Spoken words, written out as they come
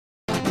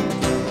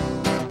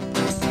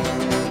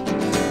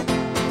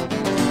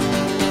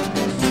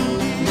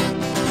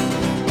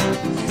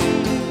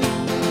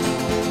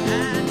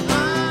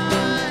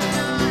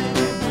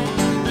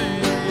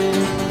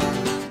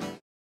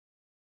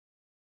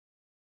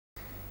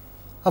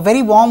A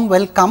very warm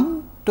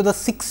welcome to the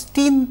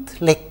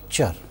 16th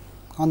lecture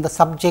on the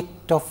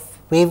subject of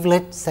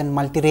wavelets and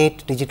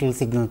multirate digital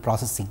signal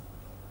processing.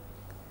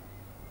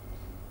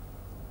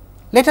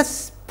 Let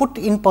us put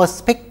in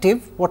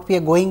perspective what we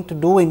are going to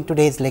do in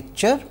today's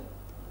lecture,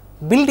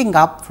 building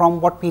up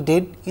from what we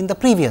did in the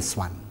previous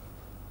one.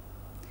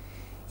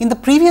 In the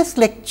previous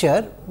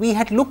lecture, we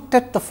had looked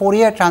at the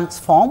Fourier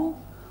transform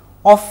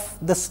of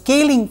the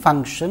scaling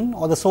function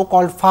or the so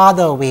called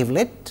father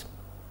wavelet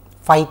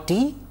phi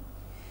t,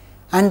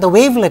 and the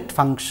wavelet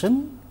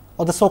function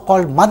or the so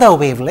called mother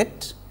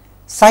wavelet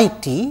psi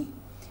t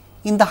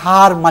in the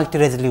Haar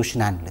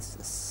multi-resolution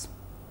analysis.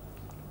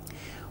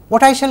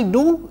 What I shall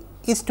do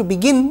is to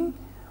begin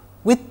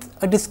with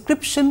a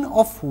description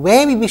of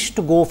where we wish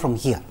to go from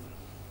here.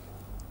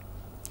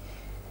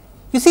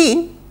 You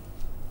see,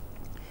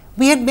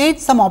 we had made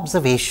some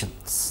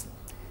observations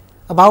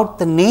about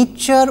the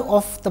nature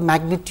of the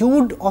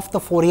magnitude of the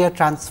Fourier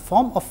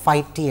transform of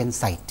phi t and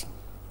psi t.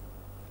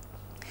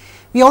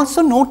 We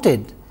also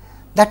noted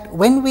that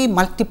when we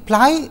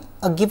multiply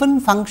a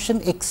given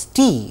function x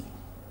t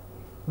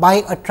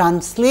by a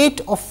translate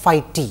of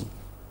phi t,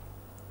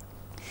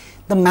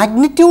 the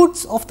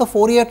magnitudes of the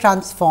Fourier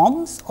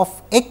transforms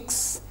of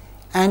x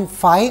and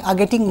phi are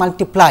getting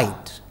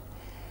multiplied,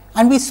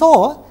 and we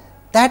saw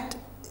that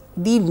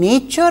the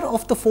nature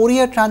of the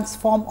Fourier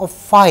transform of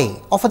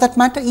phi, or for that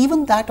matter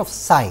even that of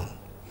psi,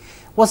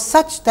 was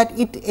such that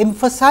it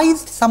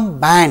emphasized some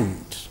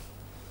band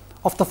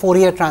of the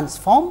Fourier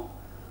transform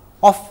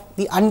of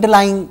the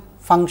underlying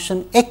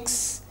function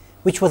x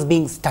which was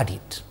being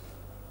studied.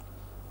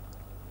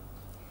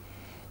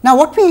 Now,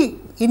 what we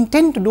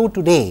intend to do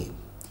today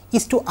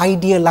is to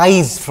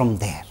idealize from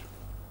there.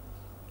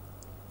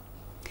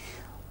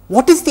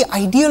 What is the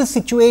ideal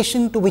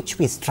situation to which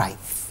we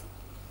strive?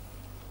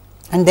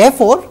 And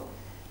therefore,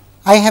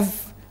 I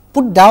have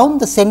put down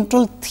the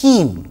central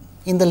theme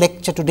in the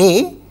lecture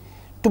today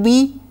to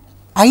be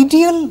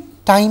ideal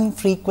time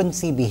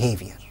frequency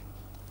behavior.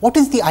 What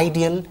is the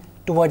ideal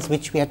towards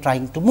which we are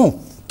trying to move?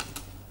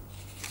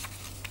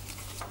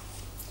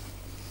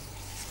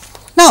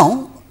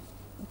 Now,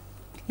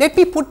 let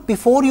me put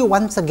before you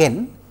once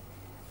again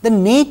the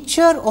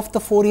nature of the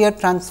Fourier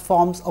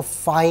transforms of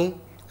phi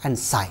and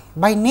psi.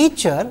 By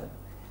nature,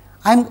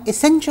 I am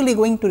essentially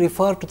going to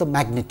refer to the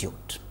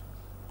magnitude.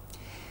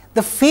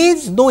 The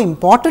phase, though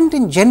important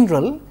in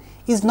general,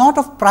 is not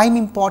of prime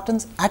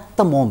importance at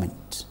the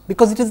moment,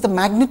 because it is the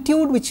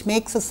magnitude which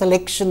makes a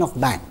selection of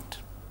band.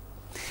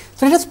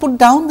 So, let us put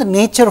down the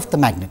nature of the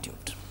magnitude.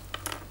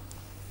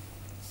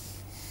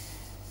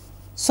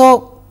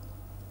 So,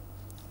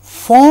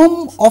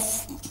 form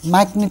of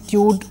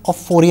magnitude of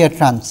Fourier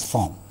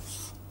transform.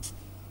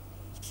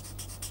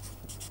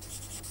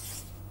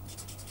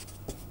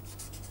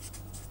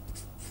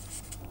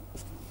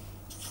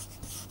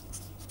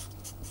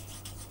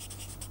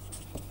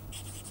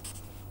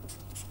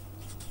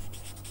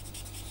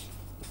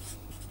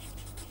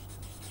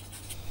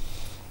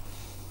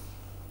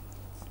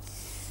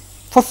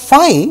 For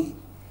phi,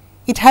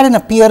 it had an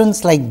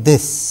appearance like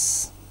this.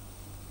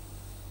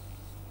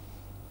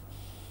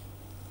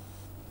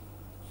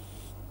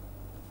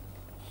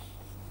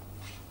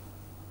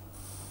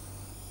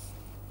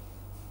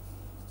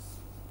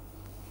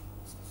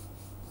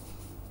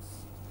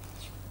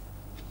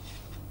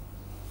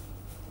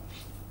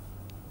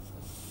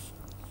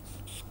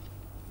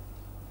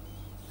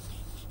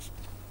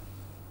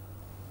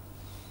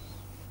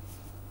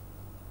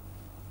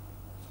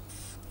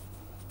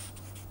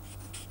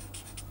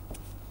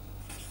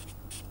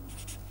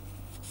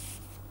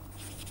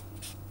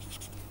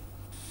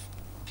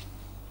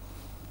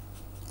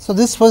 So,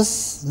 this was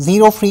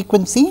 0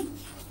 frequency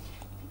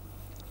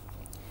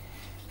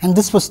and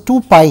this was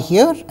 2 pi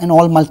here and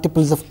all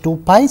multiples of 2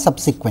 pi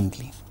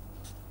subsequently,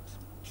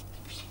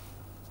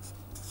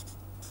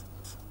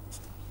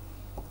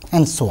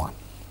 and so on.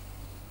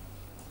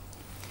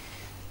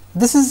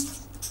 This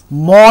is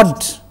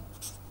mod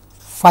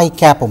phi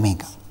cap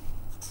omega.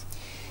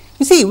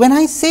 You see, when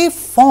I say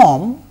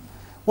form,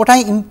 what I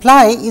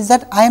imply is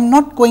that I am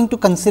not going to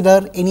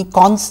consider any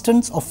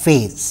constants of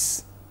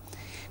phase.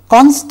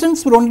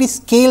 Constants would only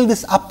scale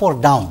this up or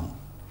down,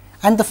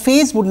 and the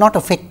phase would not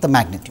affect the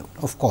magnitude,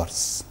 of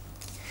course.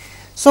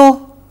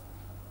 So,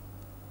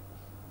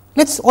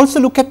 let us also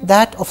look at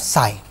that of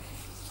psi.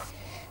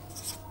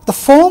 The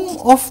form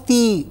of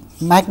the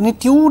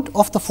magnitude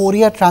of the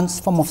Fourier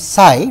transform of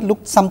psi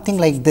looked something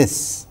like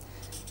this: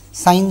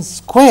 sin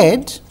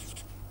squared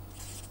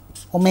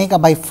omega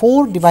by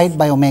 4 divided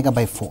by omega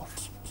by 4.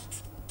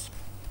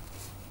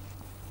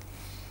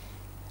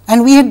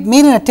 And we had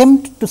made an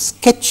attempt to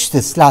sketch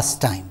this last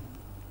time.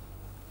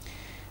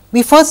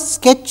 We first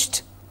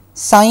sketched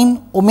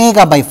sin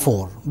omega by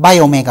 4 by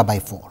omega by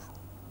 4.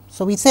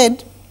 So, we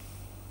said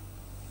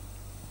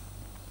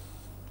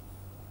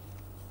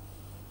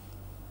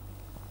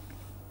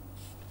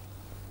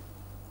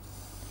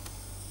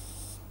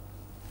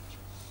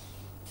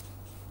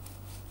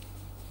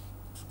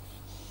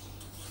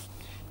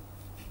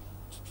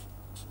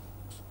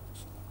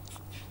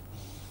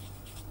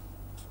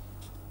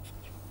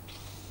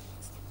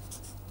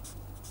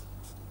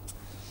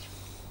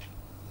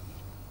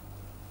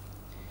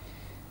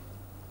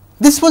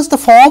This was the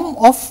form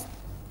of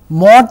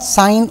mod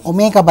sine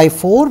omega by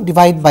 4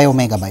 divided by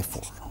omega by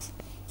 4,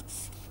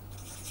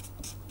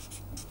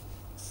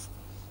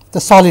 the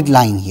solid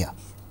line here.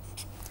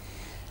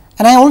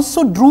 And I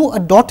also drew a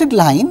dotted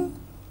line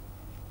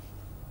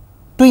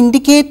to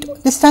indicate,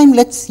 this time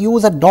let us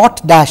use a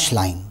dot dash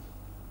line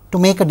to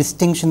make a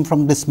distinction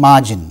from this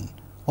margin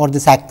or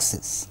this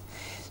axis.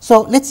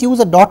 So, let us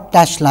use a dot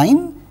dash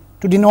line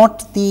to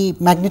denote the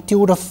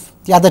magnitude of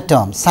the other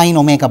term sine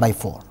omega by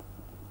 4.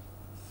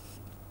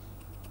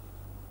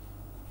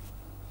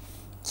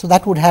 So,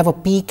 that would have a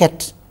peak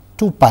at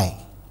 2 pi.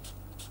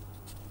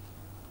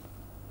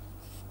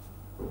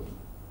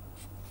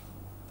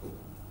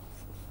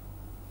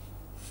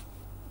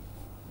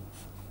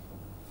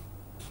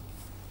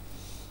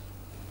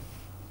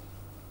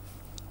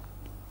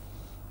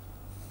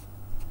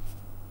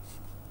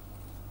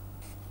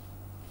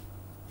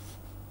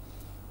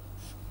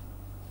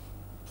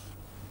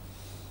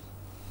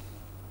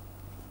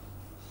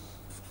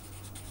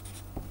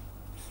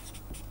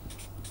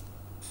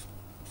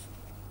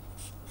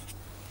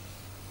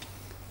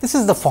 This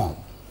is the form.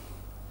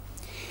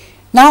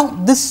 Now,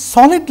 this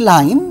solid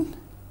line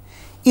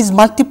is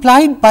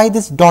multiplied by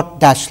this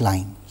dot dash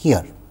line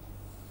here.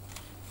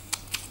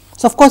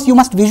 So, of course, you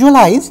must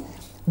visualize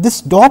this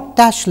dot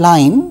dash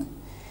line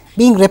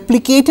being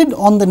replicated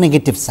on the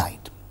negative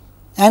side.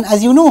 And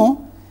as you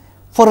know,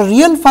 for a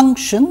real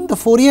function, the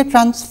Fourier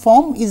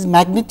transform is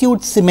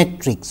magnitude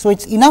symmetric. So,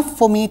 it is enough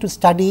for me to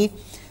study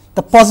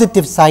the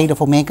positive side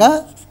of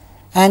omega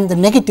and the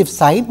negative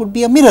side would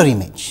be a mirror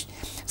image.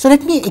 So,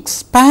 let me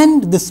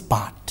expand this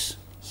part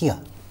here,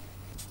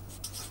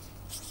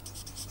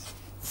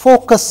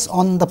 focus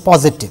on the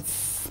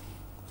positive,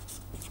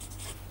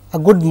 a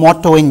good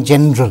motto in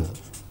general.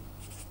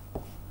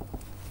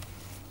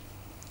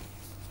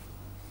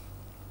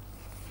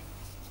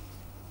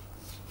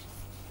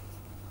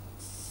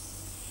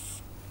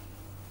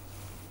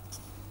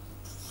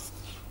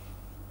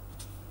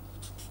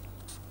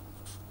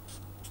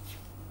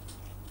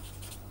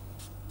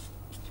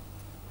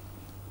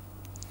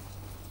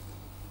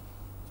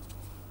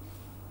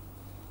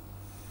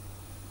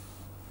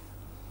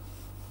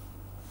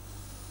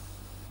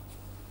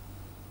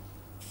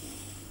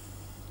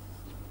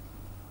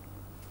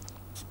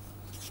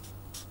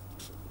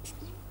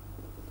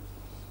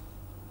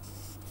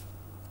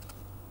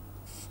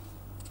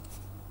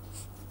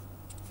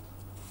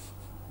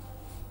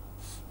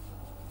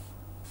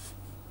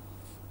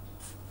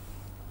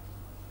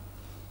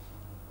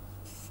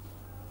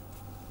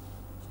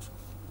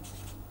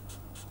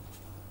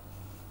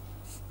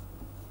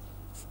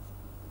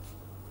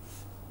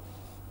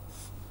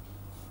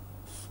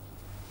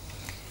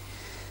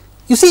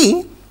 You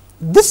see,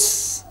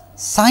 this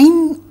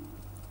sine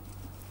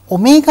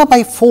omega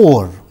by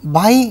 4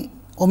 by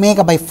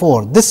omega by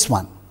 4, this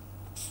one,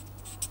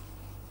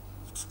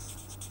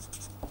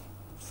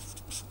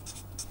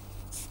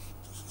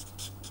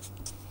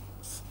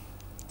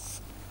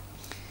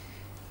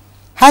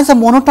 has a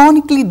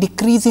monotonically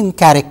decreasing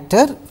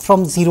character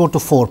from 0 to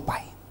 4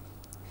 pi.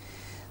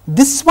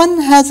 This one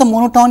has a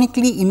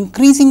monotonically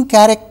increasing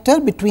character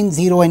between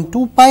 0 and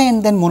 2 pi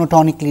and then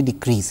monotonically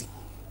decreasing.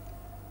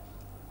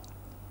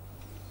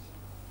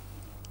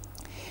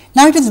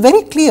 Now, it is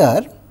very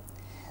clear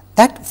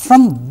that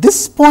from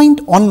this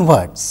point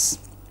onwards,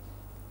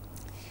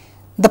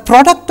 the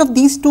product of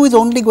these two is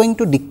only going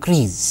to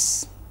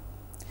decrease.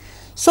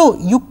 So,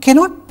 you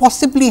cannot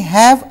possibly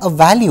have a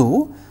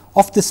value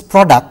of this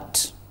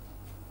product,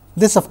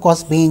 this of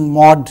course being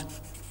mod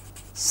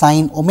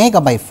sine omega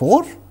by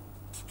 4.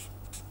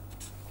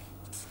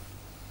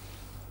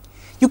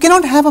 You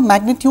cannot have a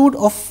magnitude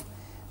of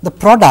the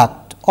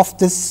product of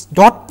this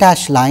dot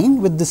dash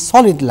line with this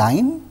solid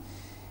line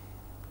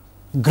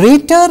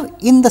greater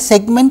in the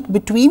segment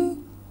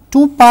between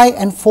 2 pi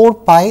and 4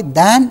 pi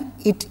than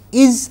it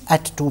is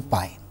at 2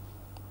 pi.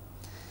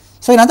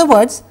 So, in other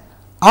words,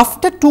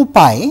 after 2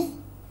 pi,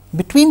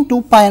 between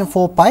 2 pi and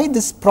 4 pi,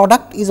 this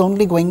product is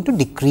only going to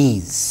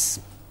decrease,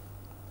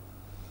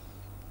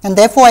 and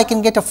therefore, I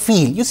can get a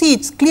feel. You see, it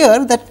is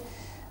clear that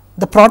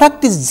the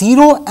product is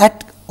 0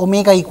 at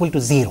omega equal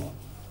to 0.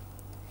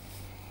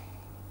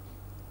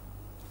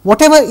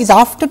 Whatever is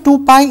after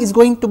 2 pi is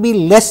going to be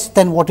less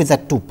than what is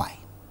at 2 pi.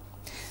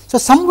 So,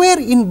 somewhere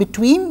in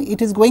between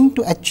it is going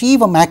to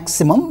achieve a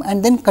maximum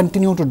and then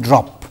continue to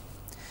drop.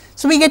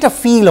 So, we get a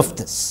feel of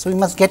this. So, we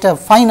must get a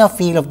finer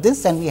feel of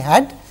this than we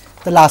had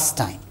the last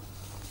time.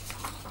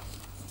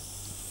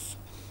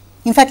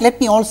 In fact, let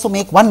me also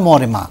make one more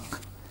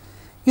remark.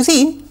 You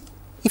see,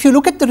 if you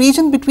look at the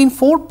region between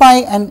 4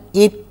 pi and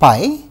 8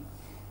 pi,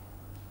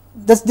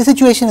 the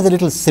situation is a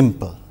little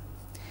simple.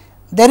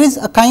 There is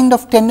a kind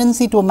of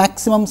tendency to a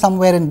maximum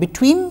somewhere in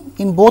between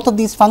in both of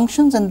these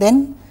functions and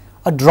then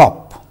a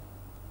drop.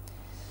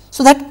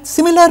 So, that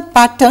similar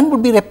pattern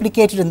would be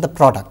replicated in the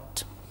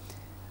product,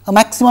 a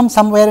maximum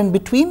somewhere in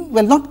between,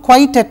 well, not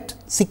quite at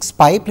 6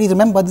 pi. Please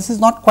remember, this is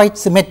not quite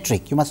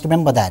symmetric, you must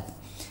remember that,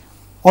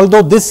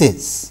 although this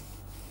is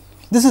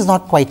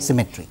not quite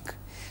symmetric.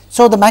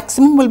 So, the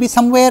maximum will be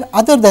somewhere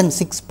other than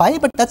 6 pi,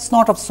 but that is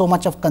not of so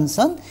much of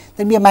concern.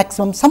 There will be a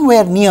maximum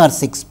somewhere near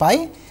 6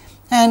 pi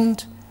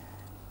and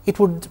it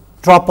would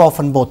drop off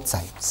on both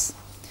sides.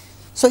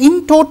 So,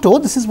 in toto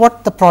this is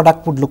what the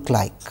product would look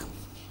like.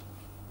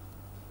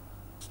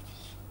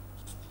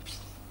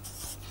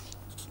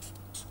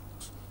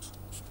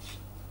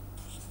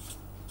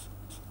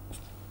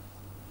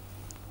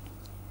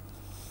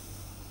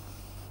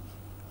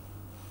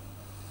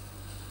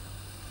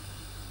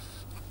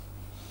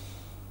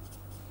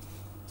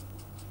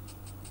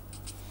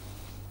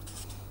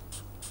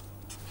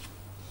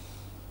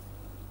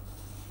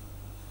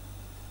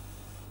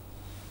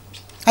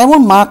 I will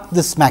not mark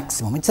this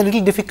maximum, it is a little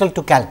difficult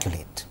to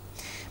calculate,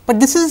 but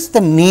this is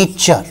the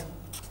nature,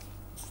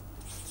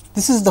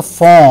 this is the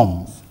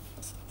form.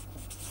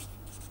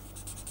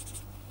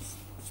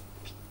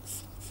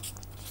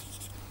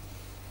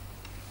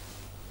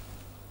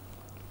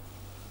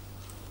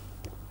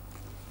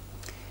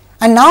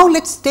 And now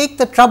let us take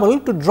the trouble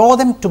to draw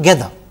them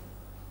together,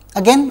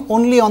 again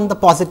only on the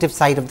positive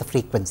side of the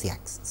frequency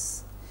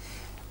axis,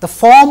 the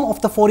form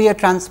of the Fourier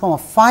transform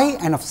of phi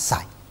and of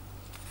psi.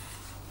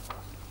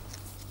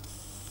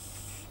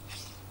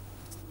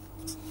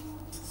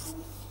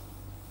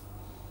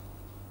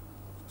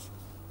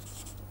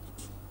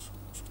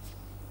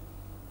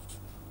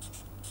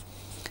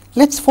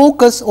 Let us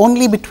focus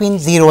only between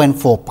 0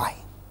 and 4 pi.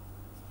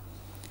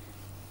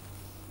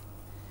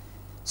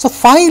 So,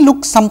 phi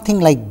looks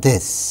something like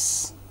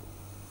this.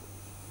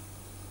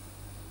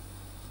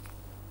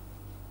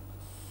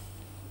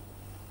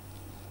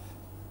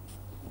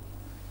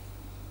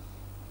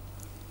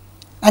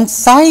 And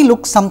psi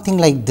looks something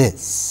like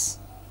this.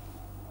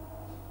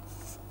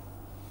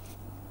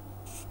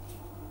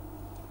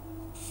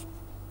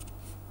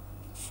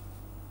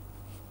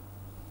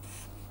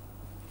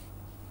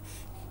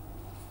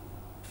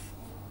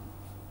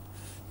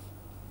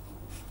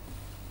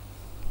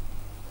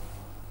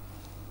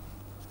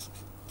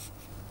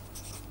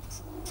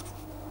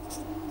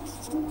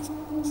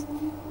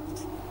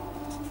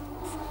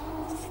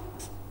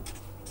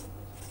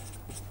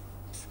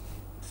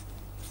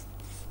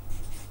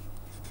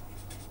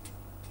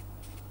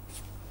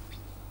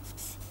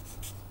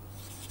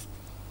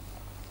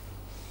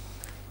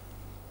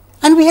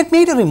 And we had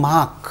made a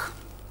remark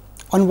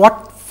on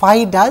what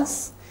phi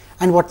does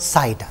and what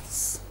psi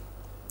does.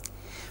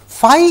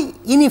 Phi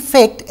in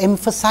effect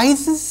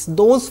emphasizes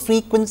those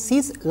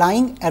frequencies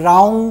lying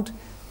around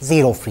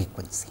 0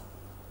 frequency,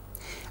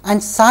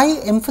 and psi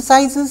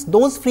emphasizes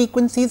those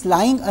frequencies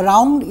lying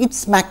around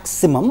its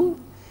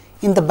maximum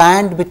in the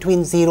band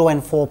between 0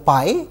 and 4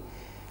 pi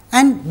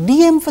and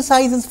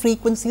de-emphasizes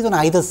frequencies on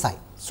either side.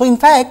 So, in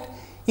fact,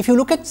 if you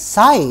look at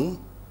psi,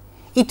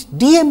 it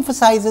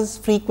de-emphasizes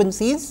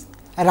frequencies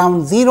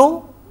around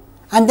 0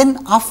 and then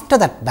after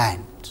that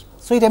band.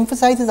 So, it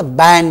emphasizes a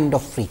band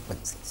of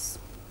frequencies.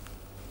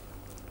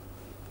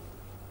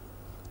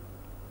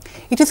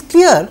 It is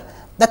clear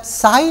that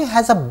psi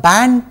has a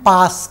band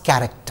pass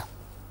character.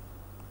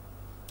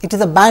 It is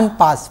a band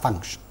pass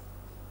function.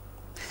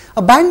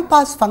 A band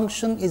pass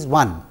function is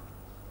one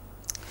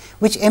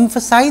which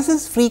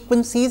emphasizes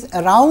frequencies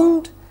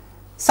around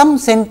some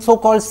so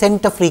called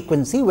center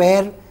frequency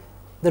where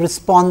the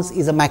response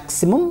is a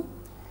maximum,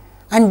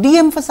 and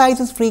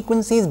de-emphasizes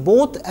frequencies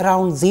both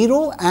around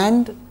 0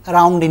 and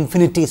around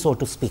infinity, so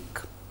to speak.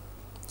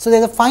 So, there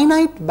is a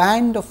finite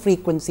band of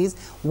frequencies,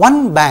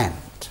 one band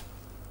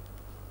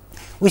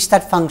which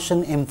that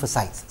function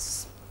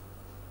emphasizes.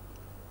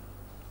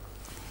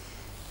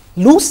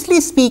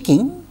 Loosely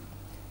speaking,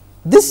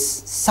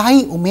 this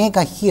psi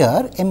omega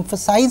here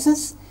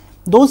emphasizes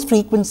those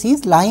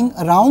frequencies lying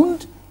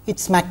around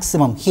its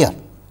maximum here,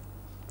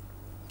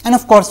 and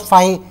of course,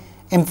 phi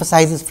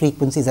emphasizes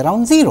frequencies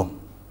around 0.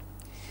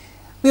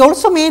 We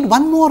also made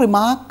one more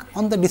remark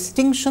on the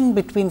distinction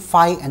between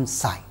phi and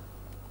psi.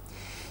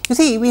 You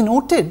see, we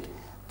noted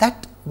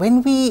that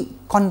when we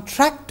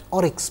contract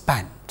or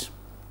expand,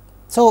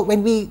 so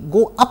when we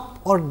go up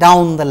or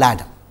down the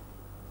ladder,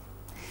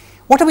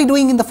 what are we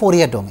doing in the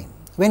Fourier domain?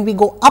 When we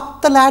go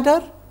up the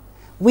ladder,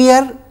 we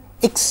are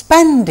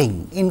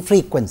expanding in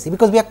frequency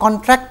because we are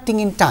contracting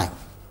in time.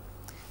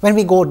 When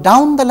we go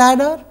down the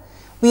ladder,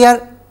 we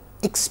are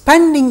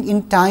expanding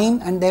in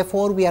time and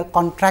therefore, we are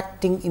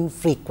contracting in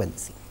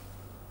frequency.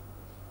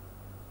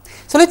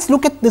 So, let us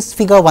look at this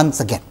figure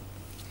once again.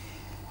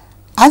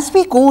 As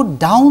we go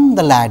down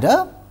the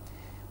ladder,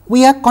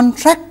 we are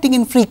contracting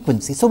in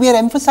frequency. So, we are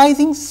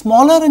emphasizing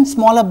smaller and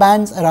smaller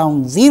bands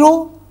around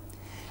 0,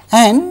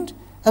 and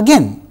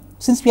again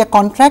since we are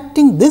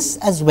contracting this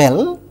as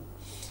well,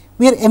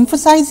 we are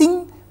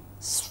emphasizing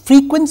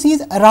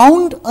frequencies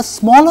around a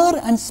smaller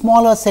and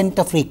smaller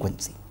center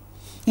frequency.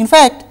 In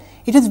fact,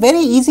 it is very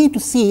easy to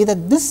see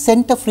that this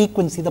center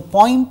frequency, the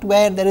point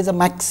where there is a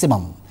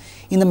maximum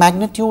in the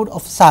magnitude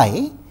of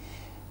psi,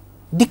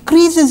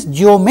 decreases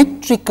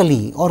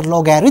geometrically or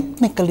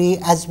logarithmically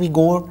as we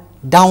go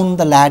down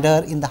the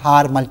ladder in the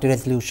Haar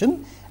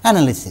multi-resolution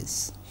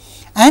analysis.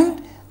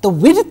 And the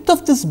width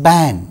of this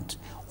band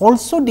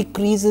also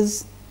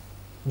decreases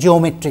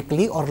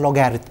geometrically or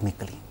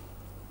logarithmically.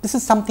 This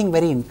is something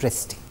very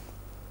interesting.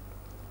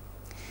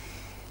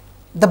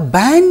 The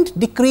band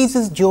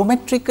decreases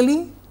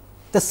geometrically,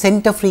 the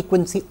center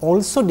frequency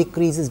also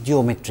decreases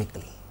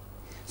geometrically.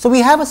 So, we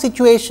have a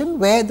situation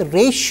where the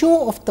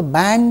ratio of the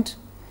band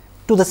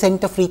to the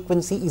center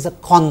frequency is a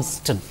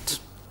constant.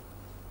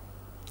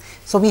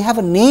 So, we have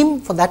a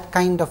name for that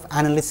kind of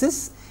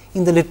analysis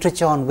in the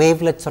literature on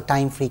wavelets or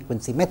time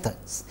frequency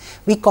methods.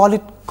 We call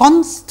it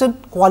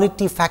constant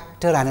quality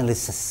factor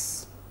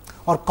analysis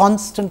or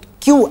constant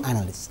Q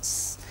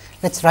analysis.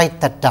 Let us write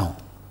that down.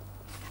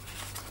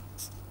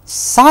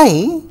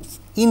 Psi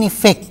in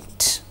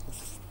effect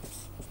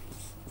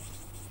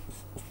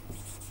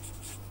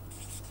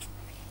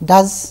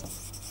does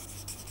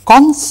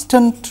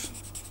constant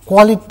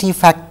quality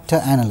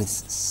factor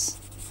analysis.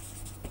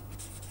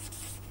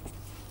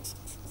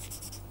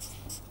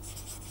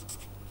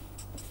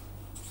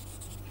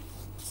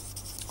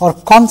 Or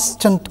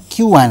constant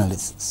Q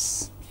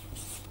analysis.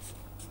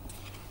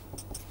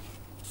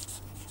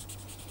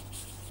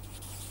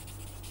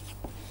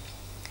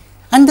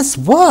 And this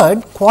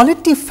word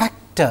quality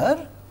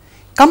factor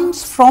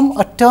comes from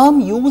a term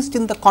used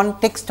in the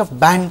context of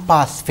band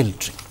pass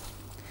filtering.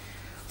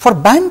 For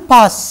band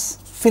pass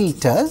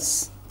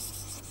filters,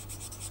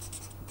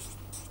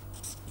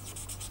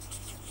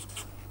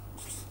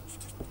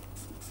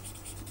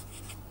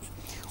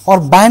 or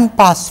band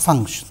pass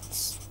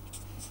functions,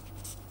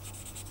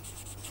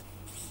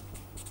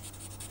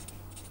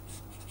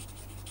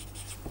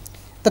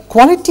 the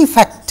quality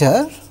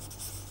factor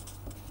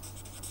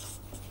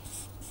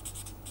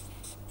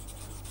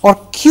or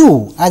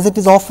Q, as it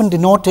is often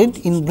denoted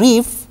in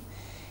brief,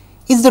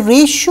 is the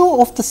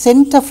ratio of the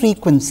center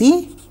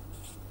frequency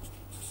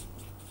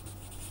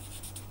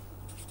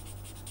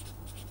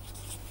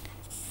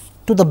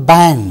to the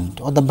band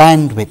or the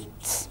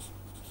bandwidth.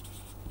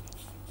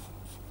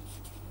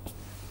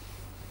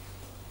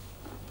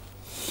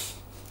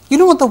 You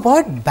know, the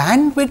word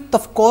bandwidth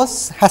of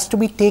course has to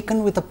be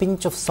taken with a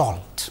pinch of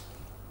salt.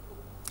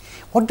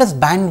 What does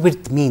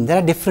bandwidth mean? There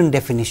are different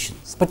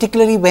definitions,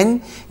 particularly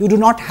when you do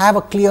not have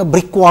a clear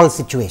brick wall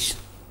situation.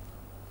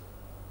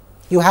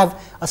 You have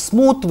a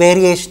smooth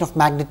variation of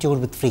magnitude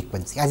with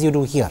frequency, as you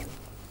do here.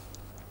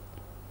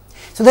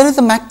 So, there is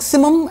a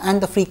maximum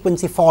and the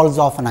frequency falls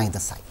off on either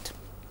side.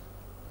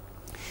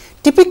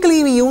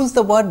 Typically, we use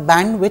the word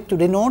bandwidth to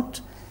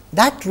denote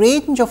that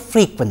range of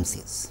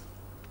frequencies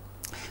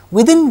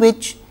within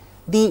which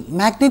the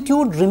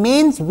magnitude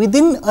remains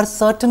within a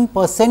certain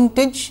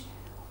percentage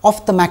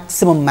of the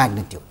maximum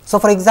magnitude. So,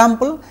 for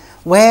example,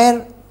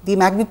 where the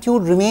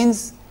magnitude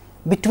remains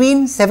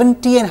between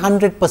 70 and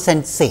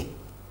 100% say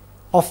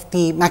of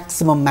the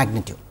maximum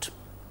magnitude,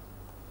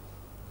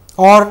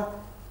 or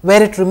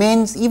where it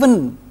remains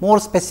even more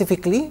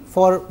specifically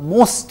for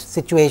most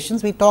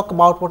situations we talk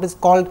about what is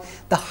called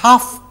the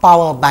half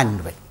power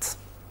bandwidth,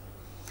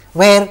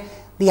 where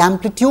the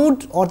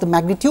amplitude or the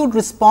magnitude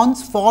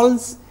response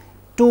falls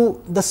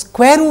to the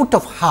square root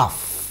of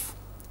half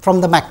from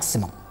the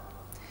maximum.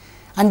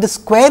 And the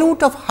square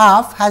root of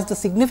half has the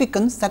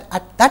significance that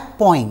at that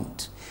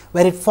point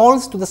where it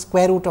falls to the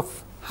square root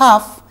of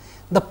half,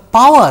 the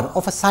power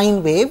of a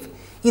sine wave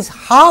is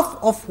half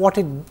of what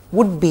it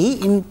would be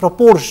in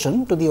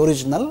proportion to the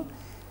original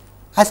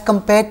as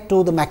compared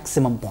to the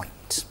maximum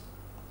point.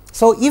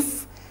 So,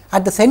 if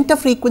at the center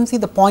frequency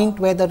the point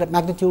where the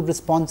magnitude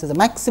response is a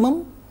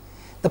maximum,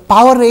 the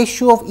power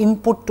ratio of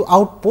input to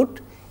output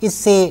is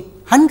say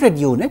 100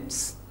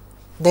 units,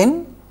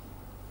 then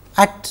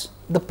at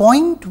the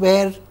point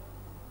where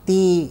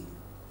the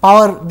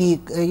power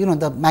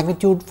the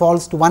magnitude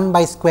falls to 1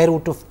 by square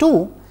root of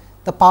 2,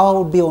 the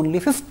power would be only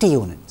 50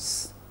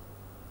 units,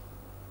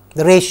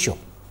 the ratio,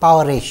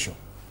 power ratio,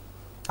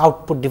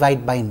 output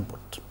divided by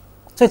input.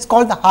 So, it is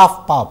called the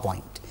half power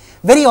point.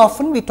 Very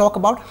often we talk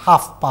about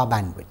half power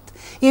bandwidth.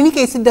 In any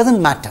case, it does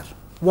not matter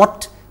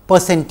what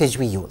percentage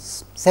we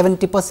use,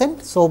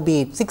 70%, so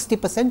be it,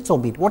 60%, so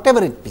be it,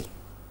 whatever it be.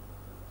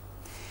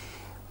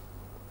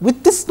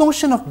 With this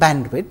notion of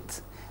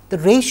bandwidth, the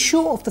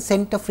ratio of the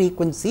center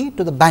frequency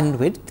to the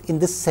bandwidth in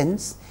this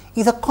sense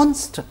is a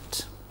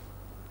constant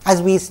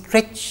as we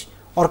stretch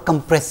or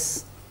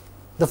compress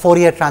the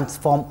Fourier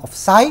transform of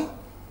psi,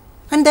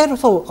 and there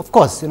so of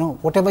course,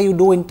 whatever you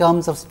do in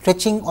terms of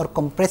stretching or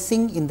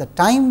compressing in the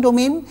time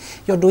domain,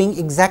 you are doing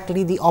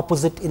exactly the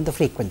opposite in the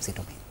frequency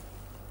domain.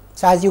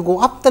 So, as you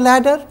go up the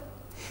ladder,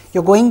 you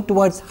are going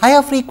towards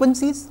higher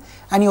frequencies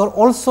and you are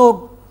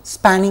also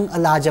spanning a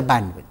larger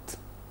bandwidth.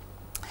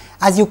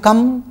 As you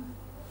come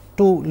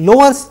to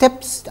lower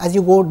steps, as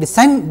you go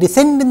descend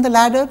in the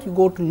ladder, you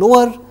go to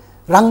lower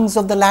rungs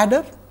of the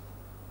ladder,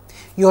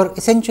 you are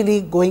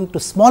essentially going to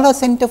smaller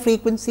center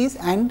frequencies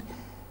and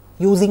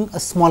using a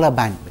smaller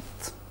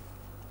bandwidth.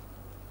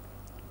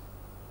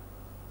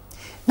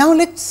 Now,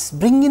 let us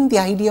bring in the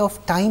idea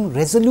of time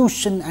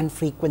resolution and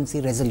frequency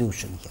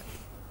resolution here.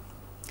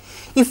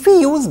 If we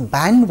use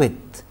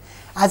bandwidth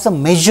as a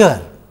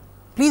measure,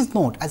 please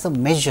note as a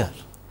measure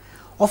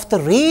of the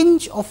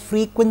range of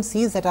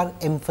frequencies that are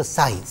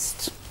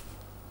emphasized,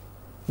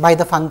 by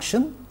the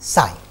function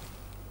psi.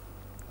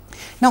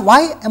 Now,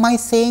 why am I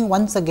saying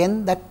once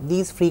again that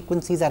these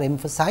frequencies are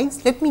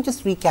emphasized? Let me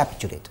just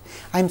recapitulate.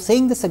 I am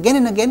saying this again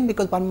and again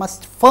because one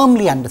must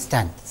firmly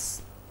understand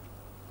this.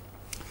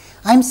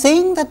 I am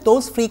saying that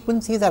those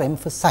frequencies are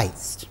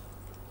emphasized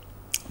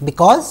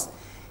because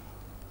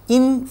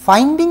in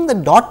finding the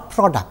dot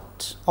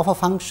product of a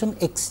function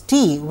x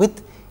t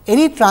with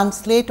any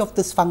translate of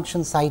this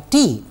function psi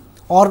t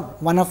or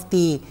one of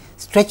the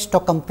stretched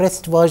or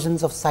compressed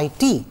versions of psi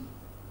t,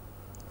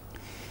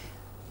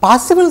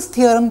 Parsifal's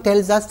theorem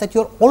tells us that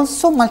you are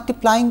also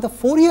multiplying the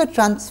Fourier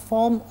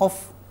transform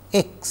of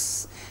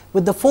x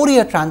with the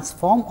Fourier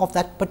transform of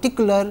that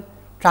particular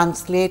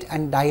translate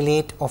and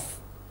dilate of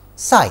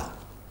psi,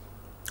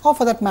 or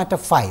for that matter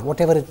phi,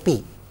 whatever it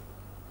be.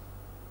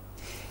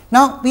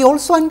 Now, we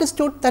also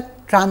understood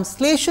that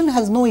translation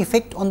has no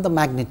effect on the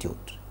magnitude,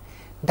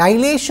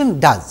 dilation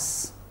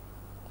does,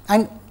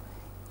 and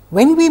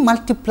when we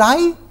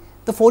multiply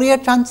the Fourier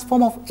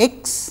transform of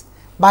x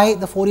by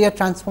the Fourier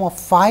transform of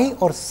phi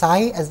or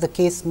psi, as the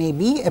case may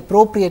be,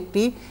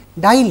 appropriately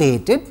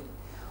dilated,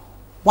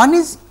 one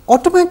is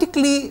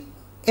automatically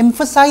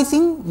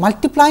emphasizing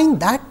multiplying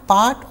that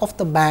part of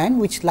the band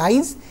which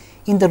lies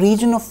in the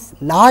region of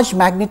large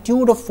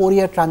magnitude of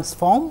Fourier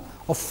transform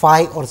of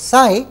phi or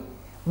psi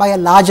by a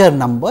larger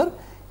number,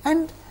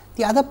 and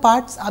the other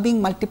parts are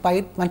being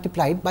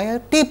multiplied by a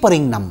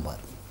tapering number.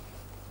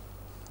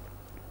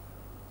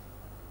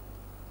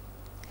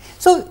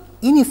 So,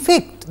 in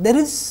effect there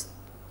is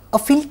a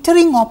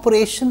filtering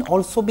operation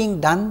also being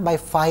done by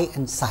phi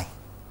and psi.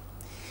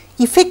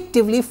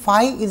 Effectively,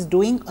 phi is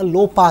doing a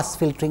low pass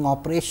filtering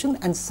operation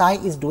and psi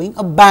is doing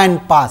a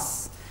band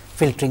pass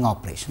filtering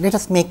operation. Let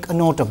us make a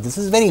note of this,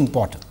 this is very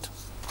important.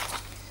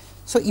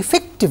 So,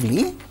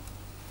 effectively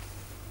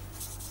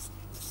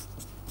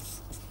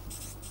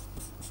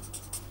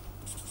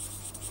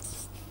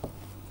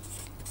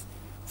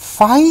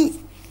phi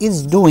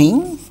is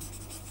doing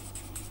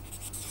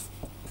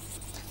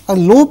a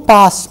low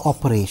pass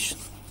operation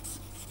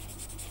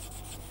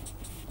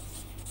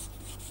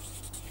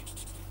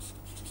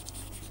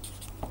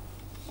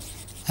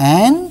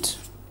and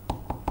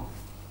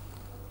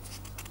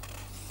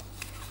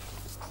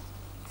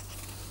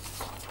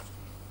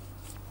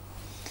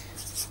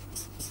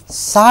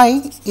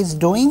psi is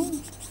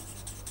doing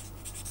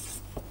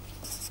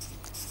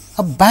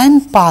a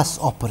band pass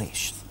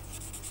operation.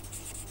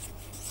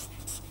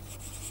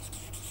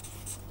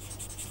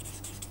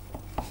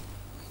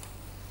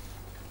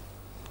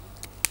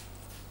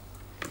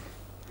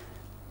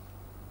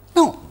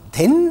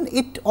 Then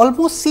it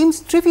almost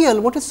seems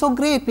trivial. What is so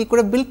great? We could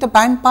have built a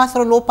band pass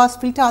or a low pass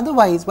filter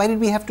otherwise. Why did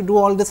we have to do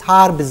all this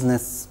hard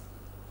business?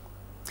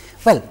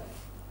 Well,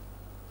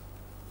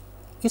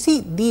 you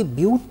see, the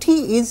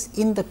beauty is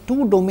in the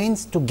two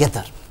domains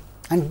together,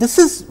 and this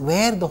is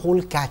where the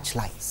whole catch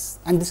lies,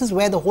 and this is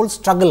where the whole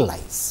struggle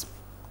lies.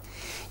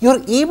 You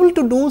are able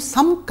to do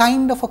some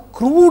kind of a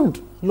crude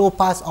low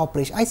pass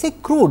operation. I say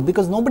crude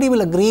because nobody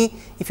will agree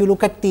if you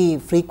look at the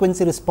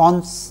frequency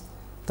response,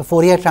 the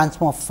Fourier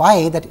transform of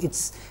phi, that it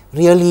is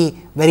really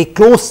very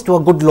close to a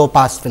good low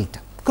pass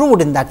filter,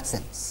 crude in that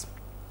sense.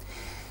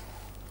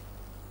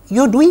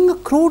 You are doing a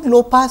crude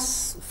low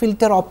pass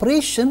filter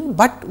operation,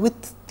 but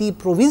with the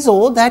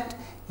proviso that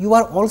you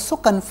are also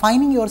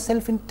confining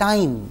yourself in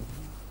time.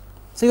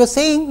 So, you are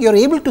saying, you are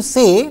able to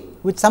say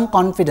with some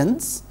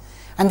confidence,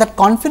 and that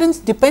confidence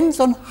depends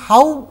on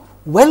how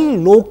well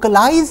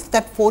localized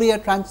that Fourier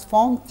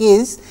transform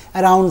is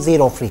around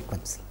 0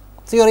 frequency.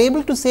 So, you are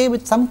able to say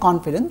with some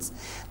confidence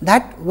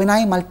that when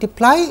I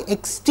multiply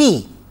x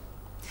t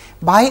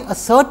by a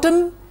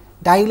certain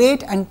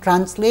dilate and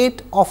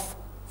translate of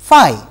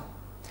phi,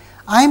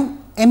 I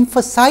am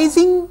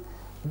emphasizing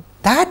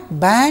that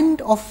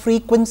band of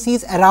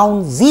frequencies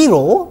around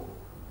 0,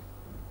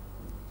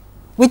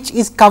 which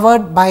is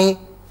covered by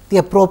the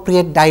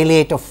appropriate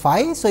dilate of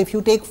phi. So, if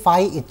you take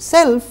phi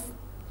itself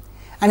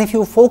and if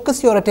you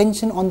focus your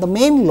attention on the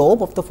main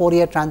lobe of the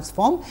Fourier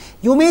transform,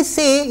 you may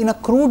say in a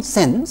crude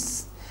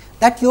sense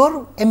that you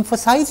are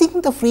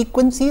emphasizing the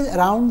frequencies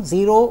around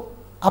 0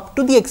 up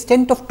to the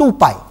extent of 2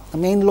 pi, the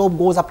main lobe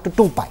goes up to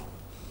 2 pi.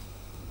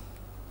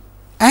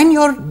 And you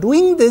are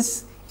doing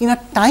this in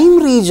a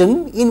time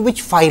region in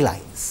which phi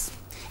lies.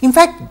 In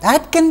fact,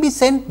 that can be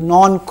sent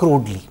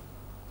non-crudely.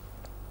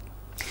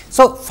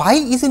 So, phi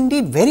is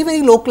indeed very,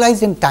 very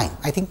localized in time.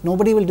 I think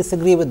nobody will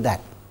disagree with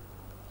that.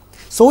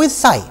 So is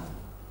psi.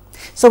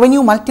 So, when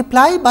you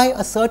multiply by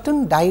a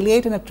certain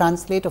dilate and a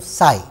translate of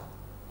psi,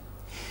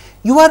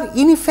 you are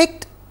in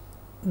effect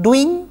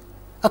doing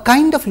a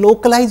kind of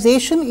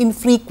localization in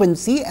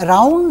frequency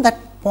around that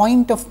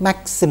point of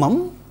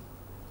maximum.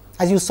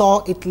 As you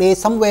saw, it lay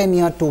somewhere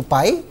near 2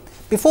 pi,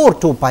 before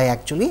 2 pi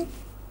actually.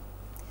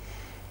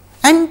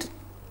 And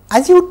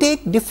as you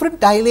take different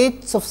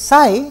dilates of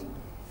psi,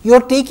 you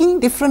are taking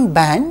different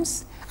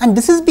bands, and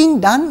this is being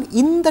done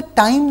in the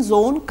time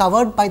zone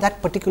covered by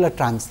that particular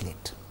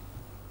translate.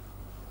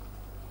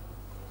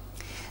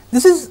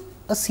 This is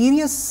a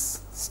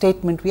serious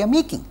statement we are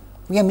making.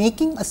 we are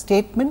making a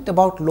statement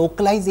about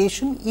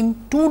localization in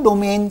two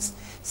domains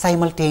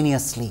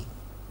simultaneously,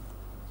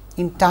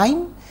 in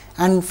time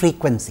and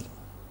frequency.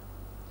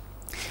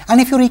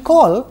 And if you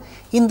recall,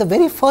 in the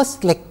very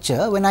first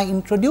lecture, when I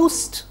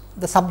introduced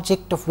the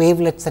subject of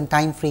wavelets and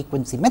time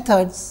frequency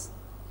methods,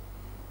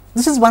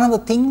 this is one of the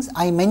things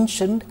I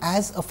mentioned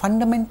as a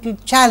fundamental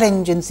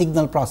challenge in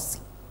signal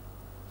processing.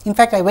 In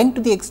fact, I went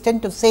to the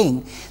extent of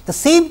saying the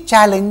same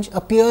challenge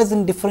appears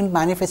in different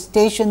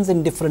manifestations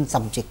in different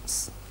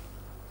subjects.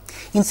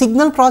 In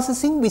signal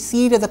processing, we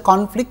see it as a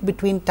conflict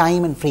between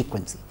time and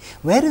frequency.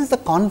 Where is the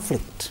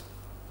conflict?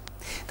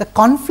 The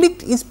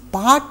conflict is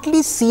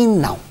partly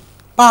seen now,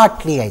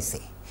 partly I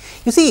say.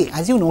 You see,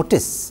 as you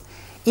notice,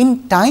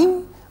 in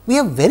time we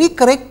are very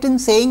correct in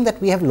saying that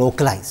we have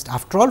localized.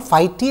 After all,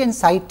 phi t and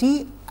psi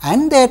t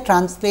and their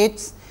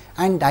translates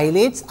and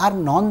dilates are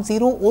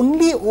non-zero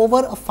only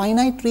over a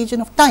finite region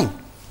of time.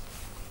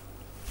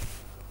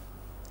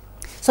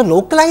 So,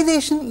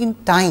 localization in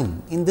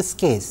time in this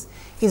case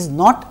is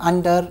not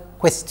under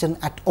question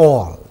at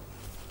all.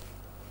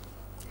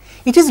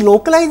 It is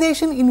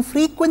localization in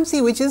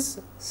frequency which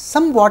is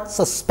somewhat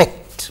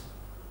suspect.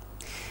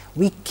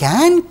 We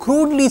can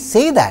crudely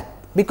say that,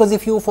 because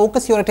if you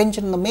focus your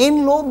attention on the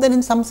main lobe, then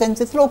in some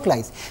sense it is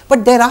localized.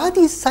 But there are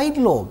these side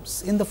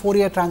lobes in the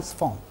Fourier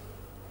transform,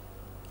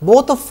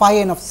 both of phi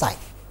and of psi.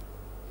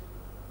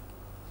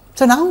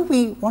 So, now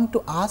we want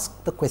to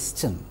ask the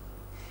question,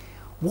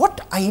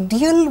 what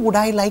ideal would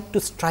I like to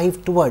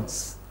strive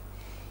towards?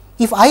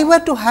 If I were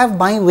to have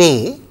my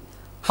way,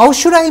 how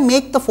should I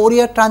make the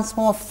Fourier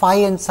transform of phi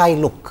and psi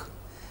look?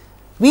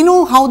 We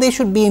know how they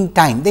should be in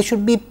time. They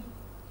should be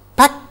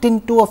packed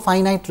into a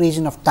finite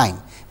region of time.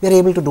 We are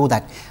able to do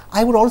that.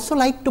 I would also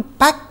like to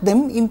pack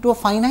them into a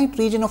finite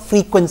region of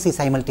frequency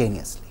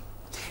simultaneously.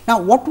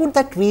 Now, what would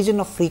that region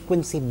of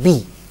frequency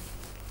be?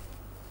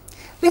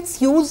 Let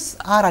us use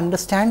our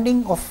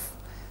understanding of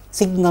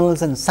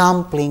signals and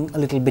sampling a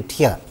little bit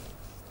here.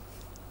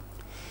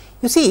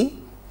 You see,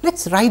 let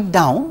us write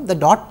down the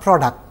dot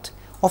product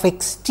of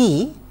x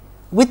t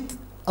with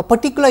a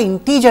particular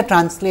integer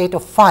translate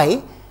of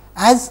phi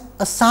as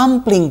a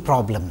sampling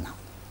problem now.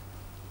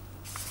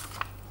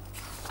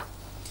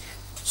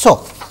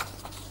 So,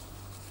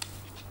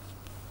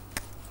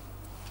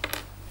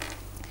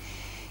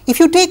 if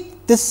you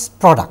take this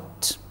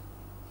product,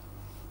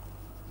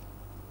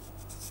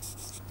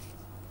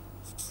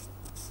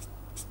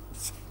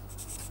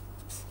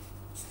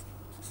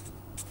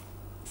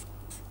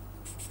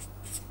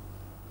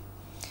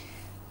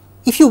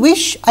 if you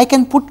wish, I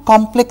can put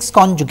complex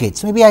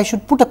conjugates. Maybe I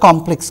should put a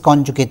complex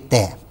conjugate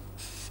there.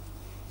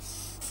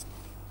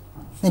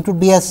 It would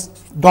be a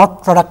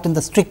dot product in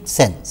the strict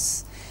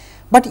sense.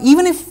 But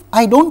even if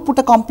I do not put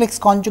a complex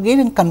conjugate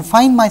and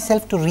confine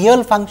myself to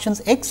real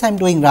functions x, I am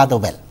doing rather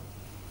well.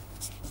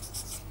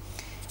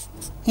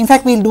 In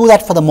fact, we will do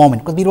that for the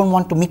moment, because we do not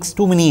want to mix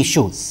too many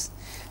issues.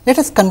 Let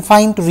us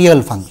confine to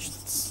real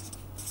functions.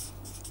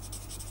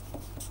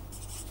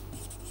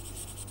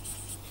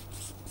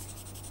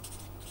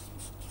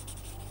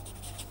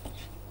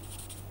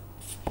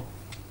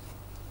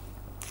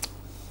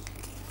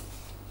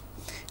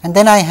 And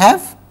then I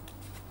have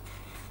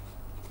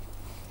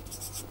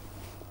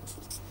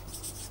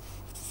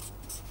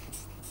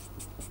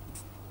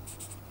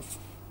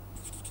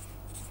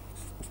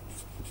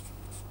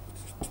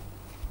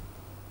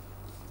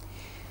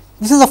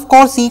this is of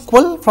course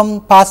equal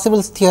from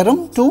Parsifal's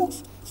theorem to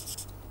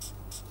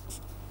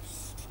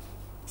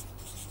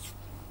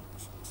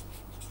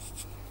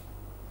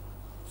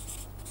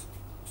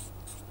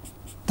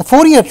the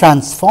Fourier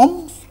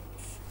transform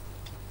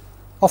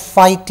of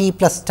phi t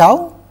plus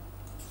tau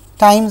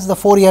times the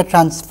Fourier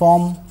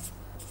transform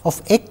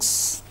of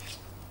x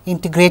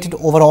integrated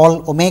over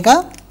all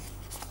omega,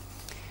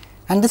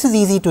 and this is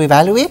easy to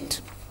evaluate.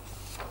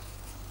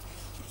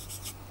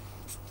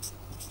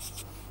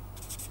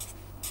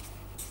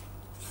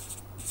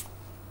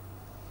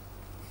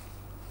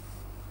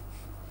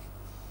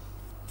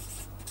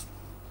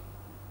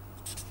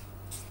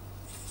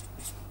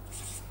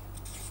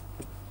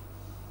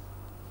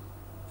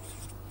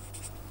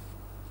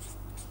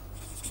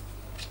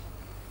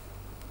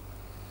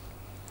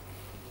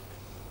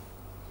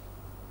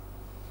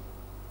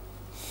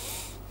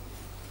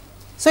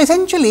 So,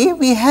 essentially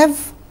we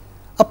have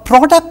a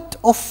product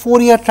of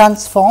Fourier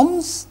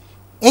transforms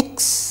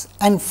x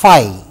and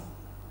phi,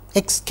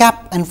 x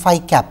cap and phi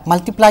cap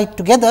multiplied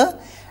together,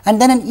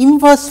 and then an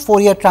inverse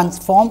Fourier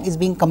transform is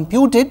being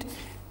computed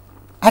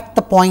at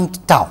the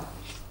point tau.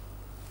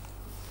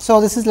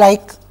 So, this is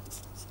like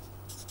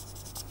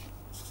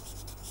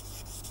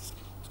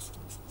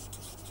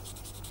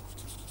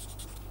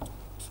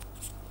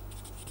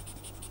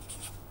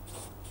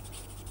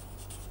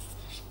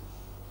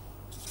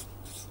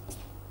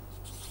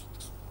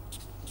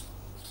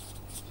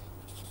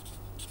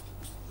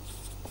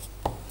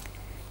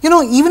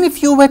even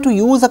if you were to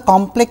use a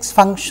complex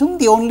function,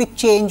 the only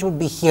change would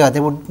be here.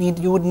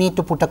 You would need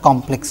to put a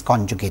complex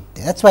conjugate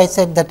there. That is why I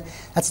said that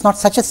is not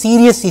such a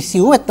serious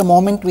issue at the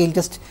moment. We will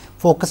just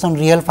focus on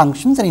real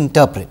functions and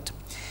interpret.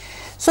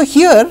 So,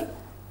 here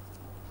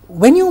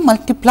when you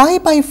multiply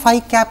by phi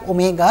cap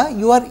omega,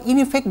 you are in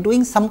effect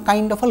doing some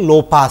kind of a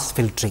low pass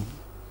filtering.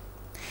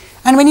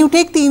 And when you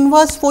take the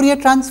inverse Fourier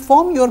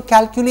transform, you are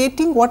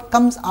calculating what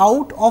comes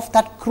out of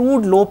that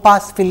crude low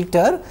pass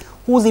filter,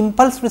 whose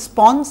impulse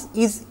response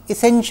is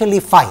essentially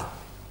phi.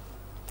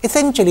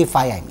 Essentially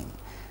phi, I mean.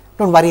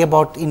 Do not worry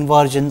about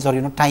inversions or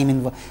time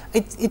inversion,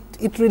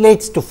 it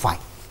relates to phi,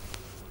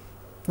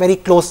 very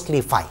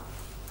closely phi.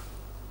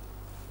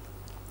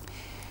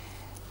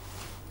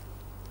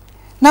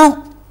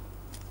 Now,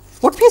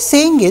 what we are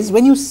saying is,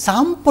 when you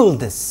sample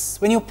this,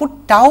 when you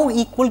put tau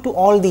equal to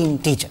all the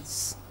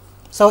integers.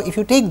 So, if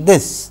you take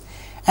this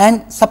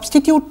and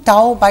substitute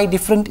tau by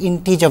different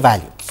integer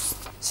values.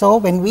 So,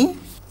 when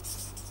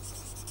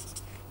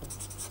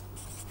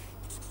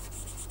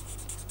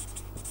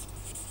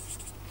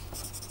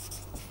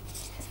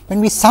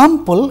we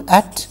sample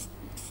at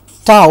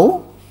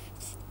tau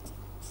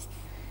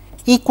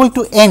equal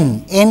to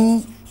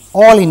n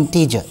all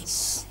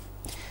integers,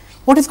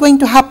 what is going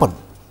to happen?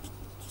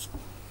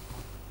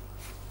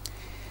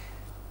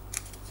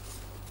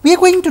 We are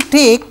going to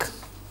take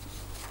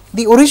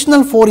the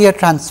original Fourier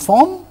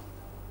transform.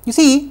 You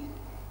see,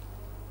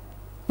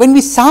 when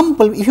we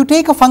sample, if you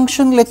take a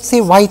function, let us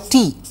say y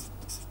t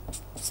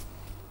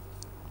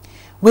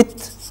with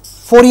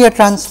Fourier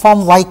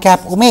transform y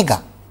cap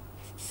omega,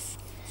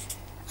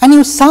 and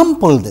you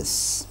sample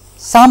this,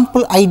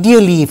 sample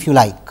ideally if you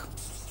like,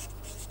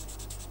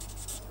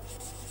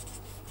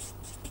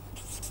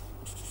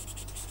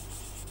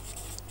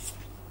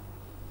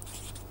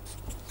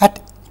 at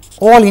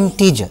all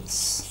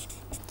integers,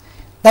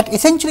 that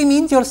essentially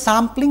means you are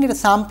sampling at a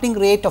sampling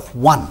rate of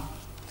 1.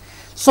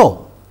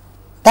 So,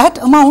 that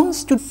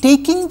amounts to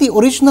taking the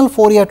original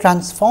Fourier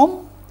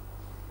transform,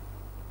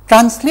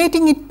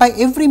 translating it by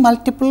every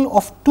multiple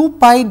of 2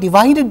 pi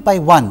divided by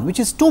 1, which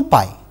is 2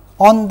 pi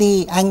on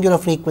the angular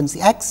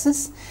frequency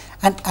axis,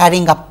 and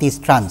adding up these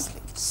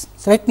translates.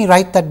 So, let me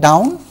write that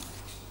down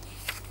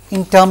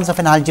in terms of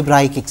an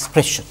algebraic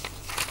expression.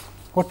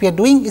 What we are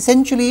doing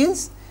essentially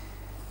is,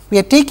 we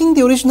are taking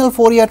the original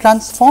Fourier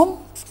transform,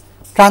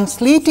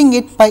 translating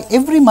it by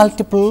every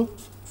multiple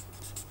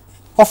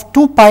of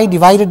 2 pi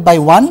divided by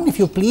 1, if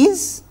you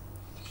please,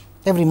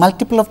 every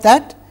multiple of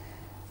that,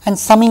 and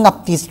summing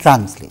up these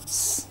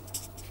translates.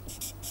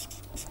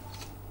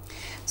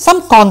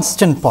 Some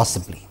constant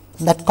possibly,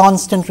 that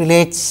constant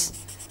relates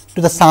to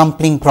the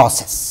sampling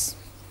process.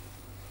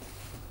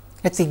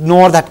 Let us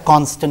ignore that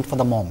constant for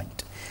the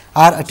moment,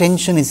 our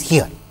attention is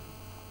here.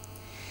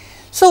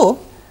 So,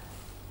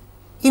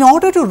 in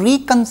order to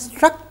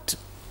reconstruct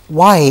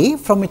y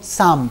from its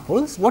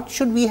samples, what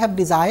should we have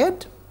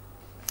desired?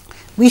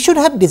 We should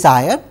have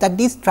desired that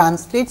these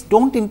translates do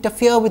not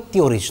interfere with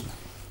the original.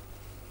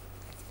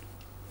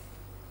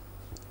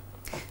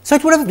 So,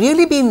 it would have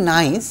really been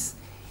nice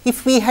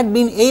if we had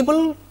been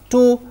able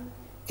to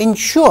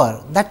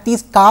ensure that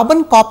these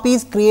carbon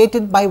copies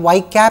created by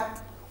y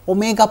cap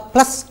omega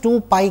plus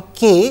 2 pi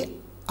k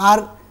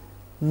are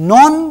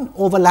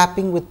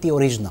non-overlapping with the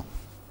original,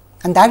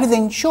 and that is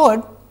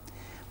ensured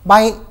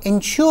by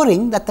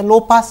ensuring that the low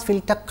pass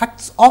filter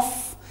cuts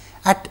off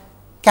at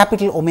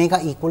capital omega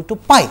equal to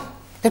pi.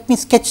 Let me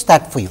sketch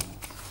that for you.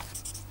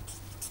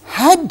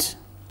 Had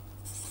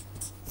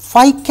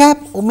phi cap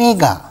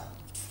omega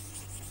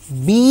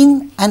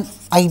been an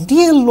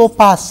ideal low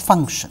pass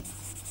function,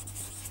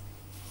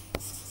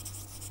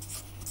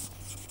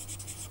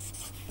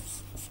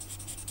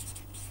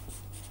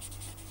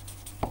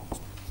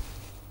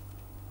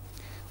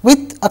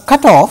 with a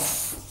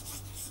cutoff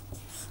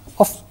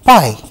of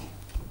pi,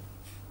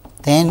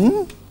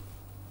 then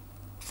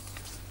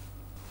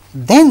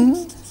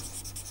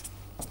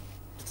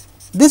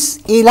this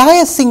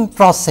aliasing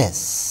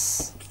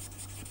process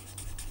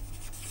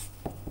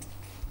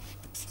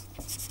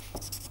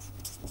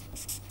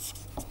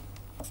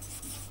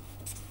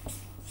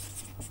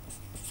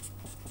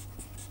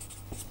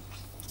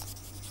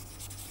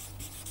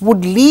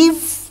would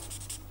leave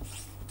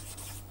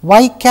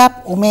y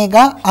cap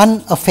omega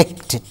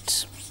unaffected.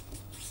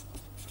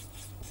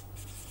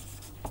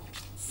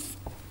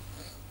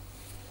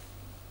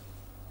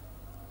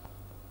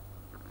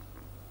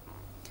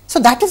 So,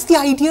 that is the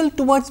ideal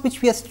towards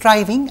which we are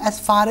striving as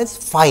far as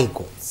phi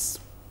goes.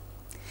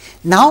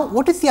 Now,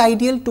 what is the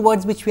ideal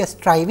towards which we are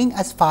striving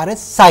as far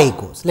as psi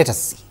goes? Let us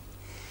see.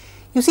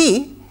 You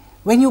see,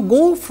 when you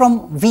go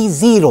from V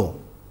 0,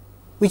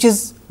 which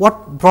is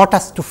what brought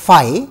us to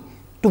phi,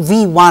 to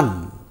V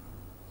 1.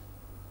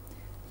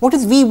 What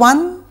is V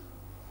 1?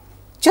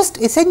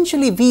 Just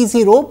essentially V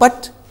 0,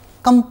 but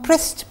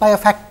compressed by a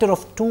factor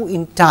of 2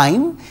 in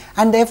time,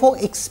 and therefore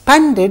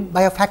expanded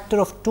by a factor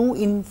of 2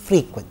 in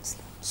frequency.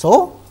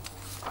 So,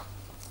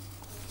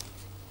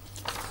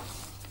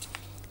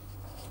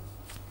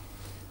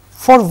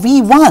 for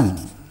V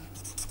 1,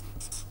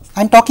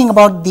 I am talking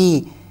about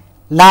the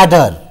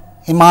ladder,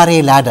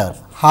 MRA ladder,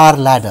 Haar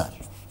ladder.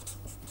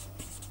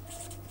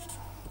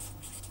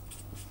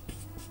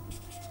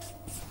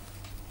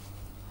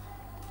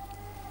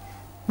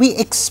 We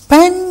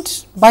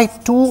expand by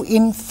 2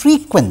 in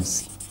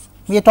frequency.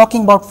 we are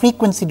talking about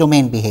frequency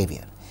domain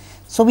behavior.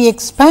 So, we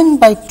expand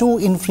by 2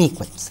 in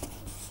frequency.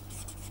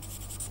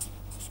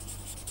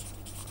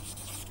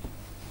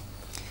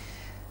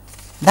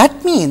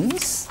 That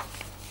means,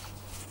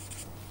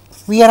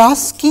 we are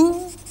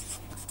asking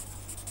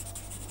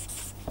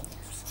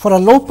for a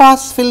low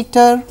pass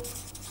filter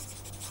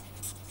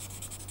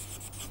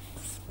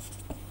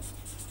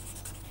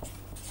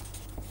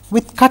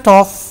with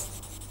cutoff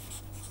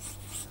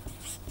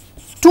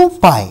 2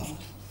 pi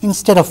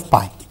instead of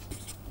pi.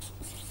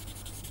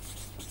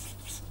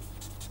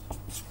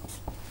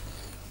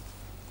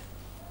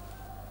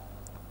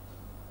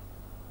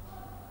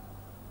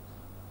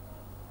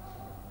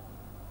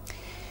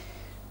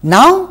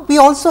 Now, we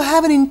also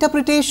have an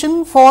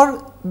interpretation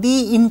for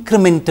the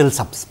incremental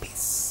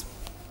subspace.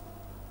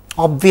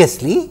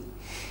 Obviously,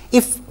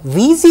 if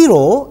V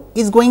 0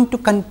 is going to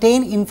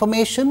contain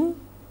information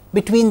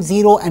between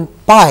 0 and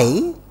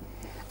pi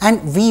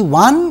and V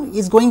 1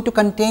 is going to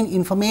contain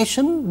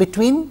information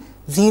between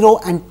 0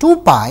 and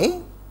 2 pi,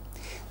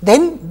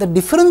 then the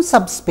difference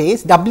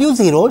subspace W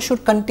 0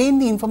 should contain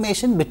the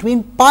information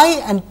between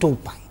pi and 2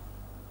 pi.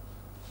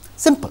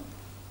 Simple.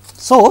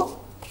 So,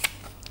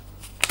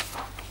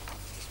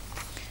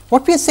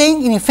 what we are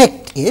saying in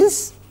effect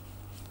is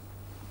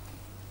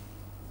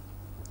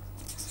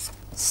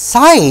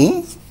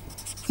psi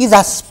is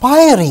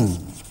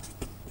aspiring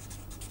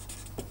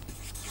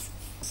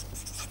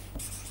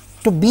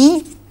to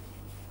be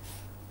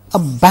a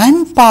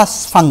band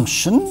pass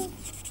function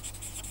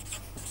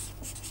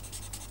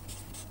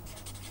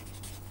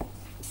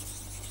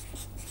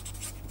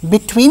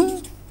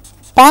between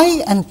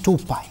pi and 2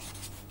 pi.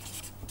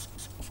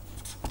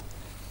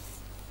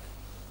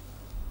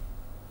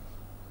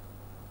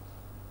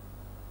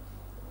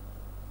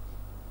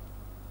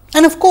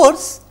 And of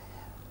course,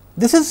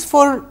 this is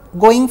for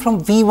going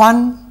from V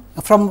 1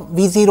 from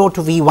V 0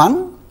 to V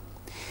 1.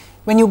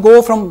 When you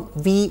go from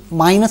V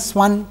minus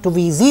 1 to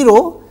V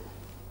 0,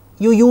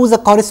 you use a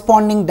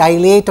corresponding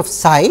dilate of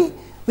psi,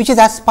 which is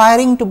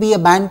aspiring to be a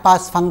band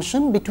pass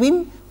function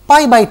between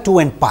pi by 2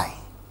 and pi.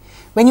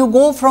 When you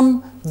go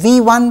from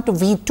V 1 to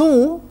V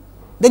 2,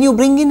 then you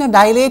bring in a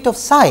dilate of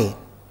psi,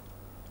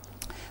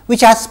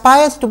 which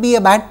aspires to be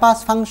a band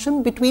pass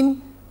function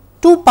between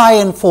 2 pi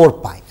and 4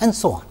 pi, and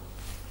so on.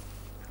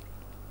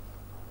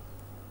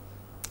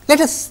 Let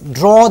us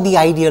draw the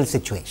ideal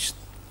situation.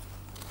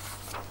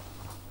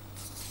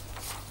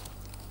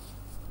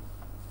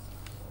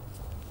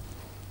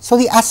 So,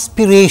 the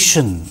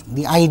aspiration,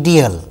 the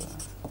ideal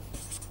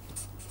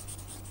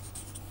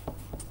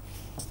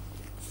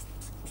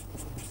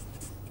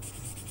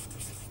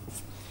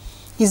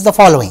is the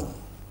following.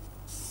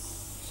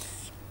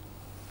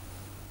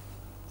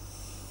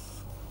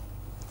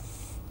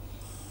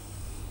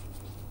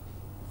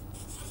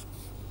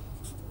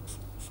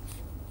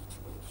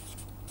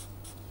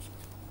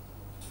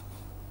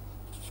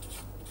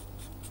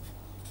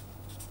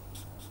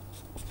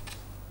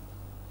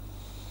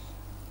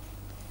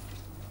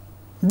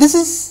 This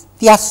is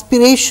the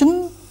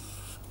aspiration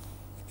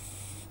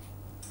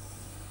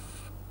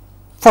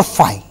for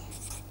phi,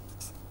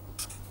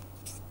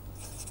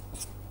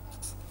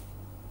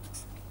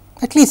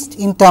 at least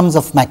in terms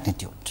of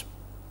magnitude.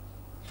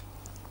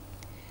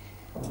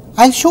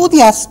 I will show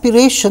the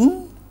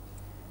aspiration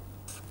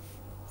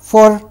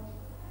for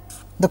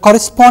the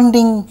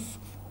corresponding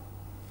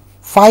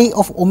phi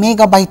of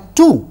omega by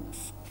 2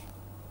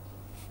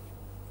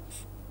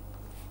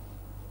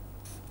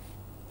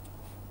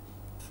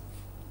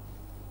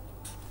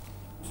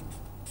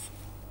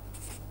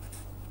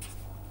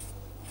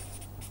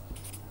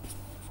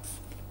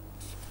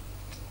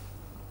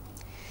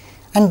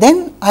 and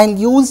then I will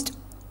use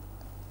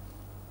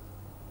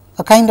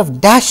a kind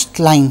of dashed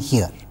line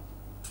here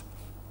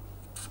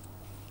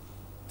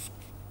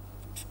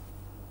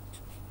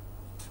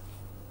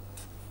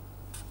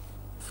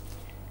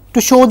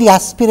to show the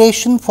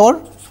aspiration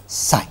for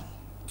psi.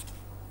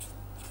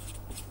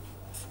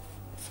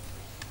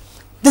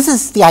 This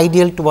is the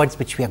ideal towards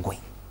which we are going.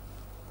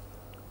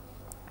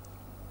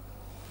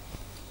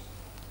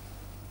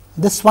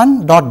 This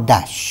one dot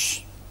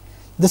dash,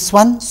 this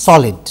one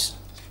solid,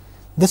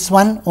 this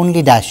one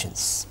only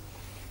dashes.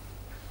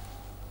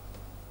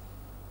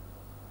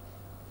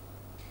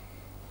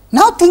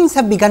 Now, things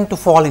have begun to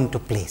fall into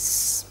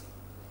place.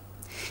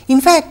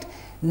 In fact,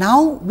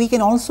 now we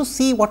can also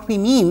see what we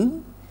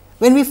mean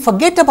when we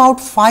forget about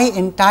phi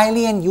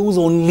entirely and use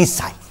only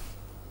psi.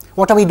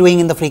 What are we doing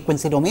in the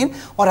frequency domain,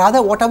 or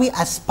rather what are we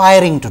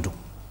aspiring to do?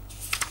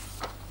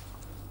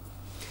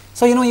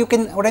 So, you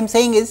can, what I am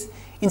saying is,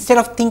 instead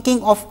of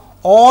thinking of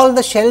all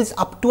the shells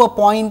up to a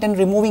point and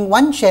removing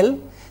one shell,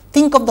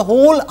 think of the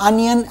whole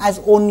onion as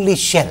only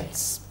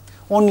shells,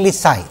 only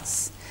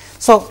sides.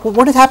 So,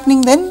 what is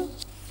happening then?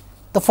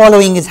 The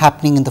following is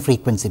happening in the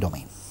frequency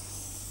domain.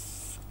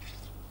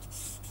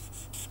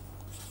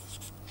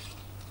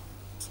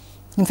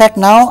 In fact,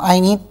 now I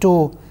need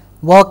to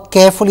work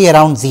carefully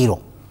around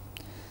 0.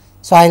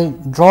 So, I will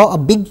draw a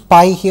big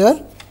pi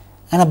here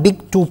and a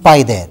big 2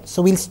 pi there.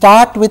 So, we will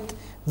start with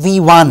V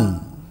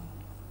 1.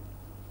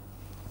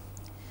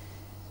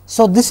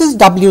 So, this is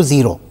W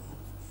 0.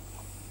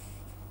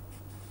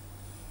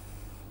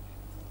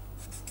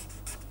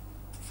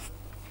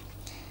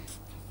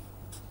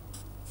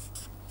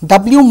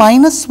 W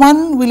minus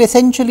 1 will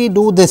essentially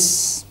do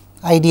this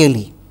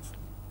ideally.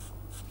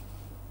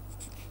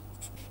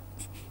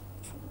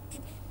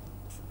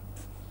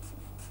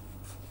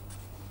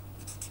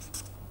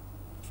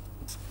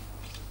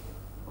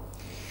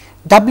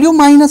 W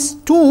minus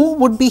 2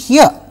 would be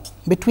here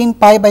between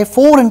pi by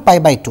 4 and pi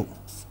by 2.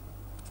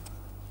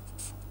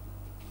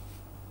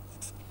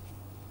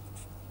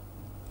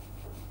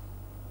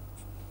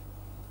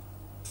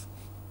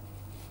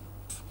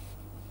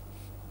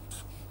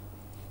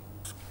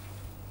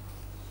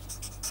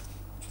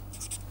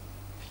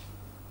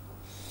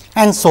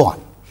 And so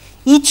on.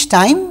 Each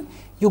time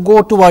you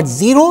go towards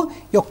 0,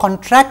 you are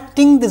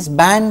contracting this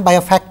band by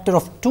a factor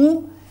of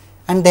 2,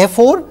 and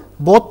therefore,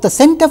 both the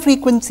center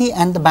frequency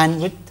and the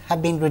bandwidth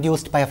have been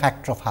reduced by a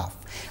factor of half.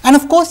 And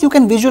of course, you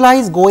can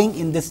visualize going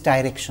in this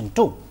direction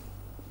too.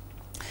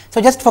 So,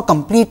 just for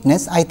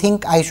completeness, I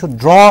think I should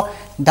draw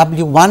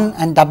W 1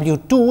 and W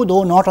 2,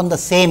 though not on the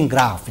same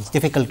graph, it is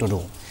difficult to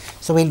do.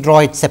 So, we will draw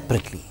it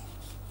separately.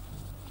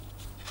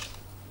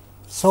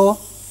 So,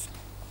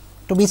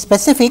 to be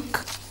specific,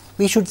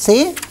 we should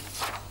say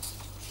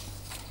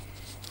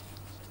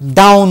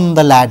down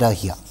the ladder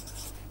here.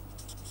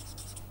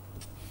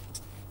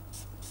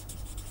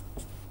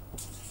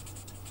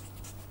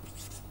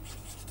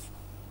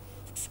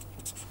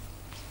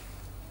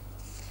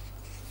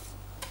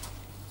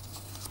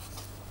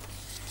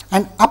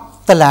 And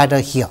up the ladder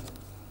here.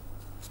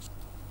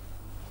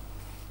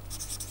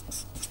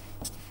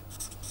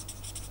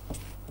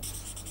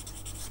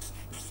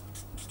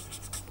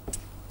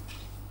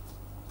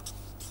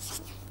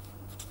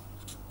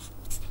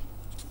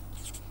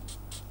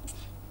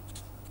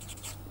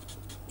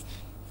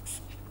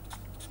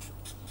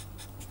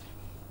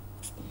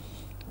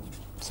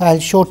 So, I will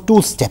show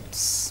 2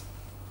 steps,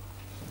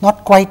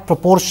 not quite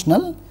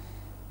proportional,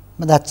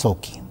 but that is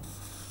okay.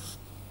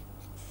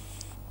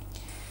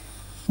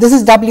 This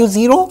is W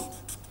 0,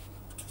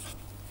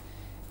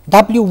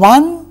 W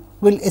 1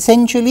 will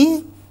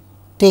essentially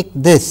take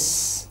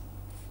this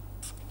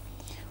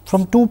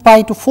from 2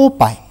 pi to 4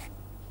 pi.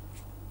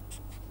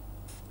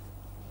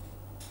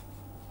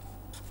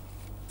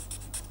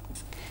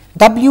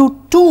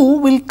 W 2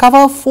 will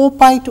cover 4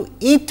 pi to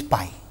 8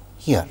 pi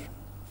here.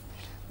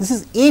 This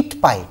is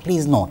 8 pi,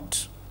 please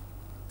note.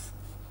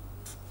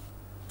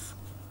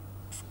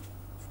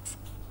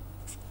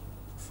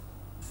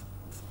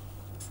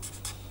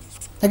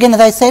 Again,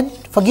 as I said,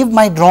 forgive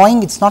my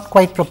drawing, it is not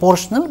quite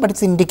proportional, but it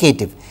is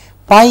indicative.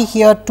 Pi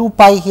here, 2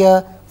 pi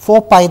here,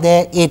 4 pi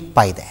there, 8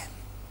 pi there.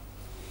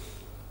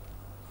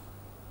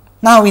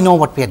 Now, we know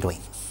what we are doing.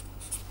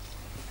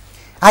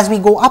 As we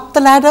go up the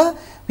ladder,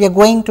 we are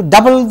going to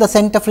double the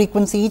center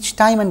frequency each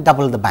time and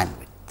double the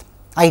bandwidth,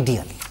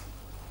 ideally.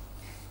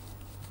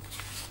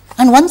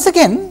 And once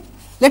again,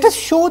 let us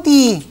show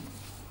the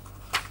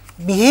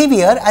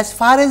behavior as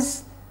far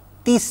as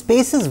the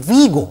spaces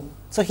V go.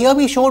 So, here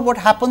we showed what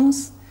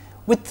happens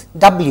with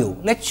W,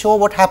 let us show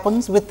what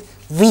happens with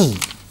V.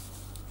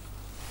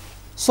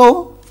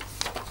 So,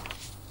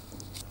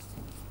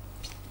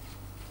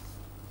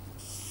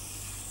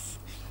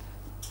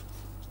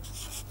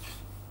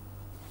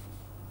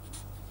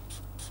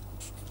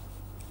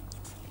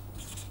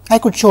 I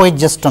could show it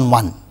just on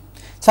one.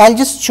 So, I will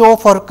just show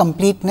for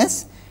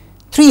completeness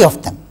 3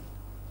 of them.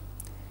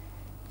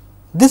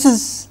 This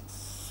is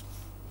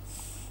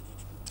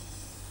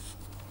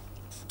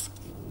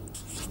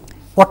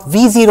what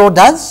V 0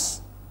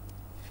 does.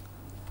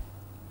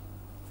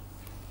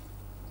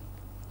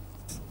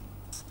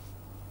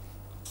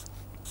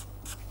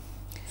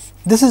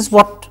 This is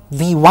what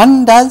V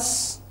 1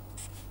 does.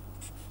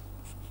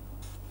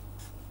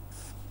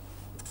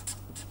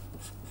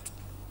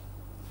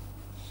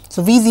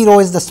 So, V 0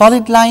 is the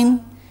solid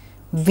line,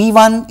 V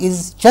 1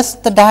 is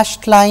just the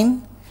dashed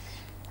line,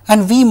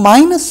 and V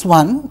minus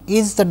 1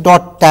 is the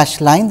dot dash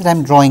line that I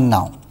am drawing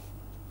now.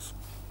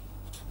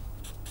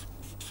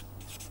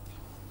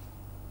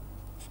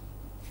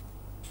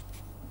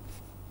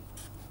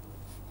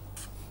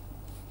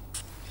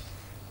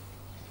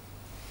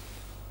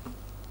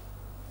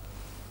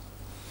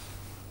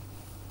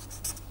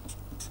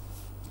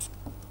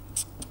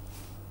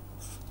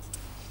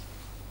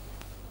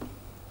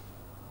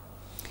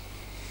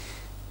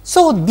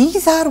 So,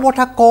 these are what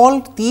are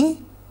called the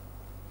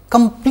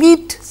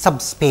complete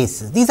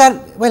subspaces. These are,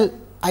 well,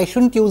 I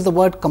should not use the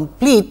word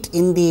complete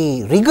in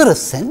the rigorous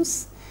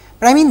sense,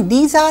 but I mean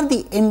these are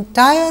the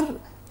entire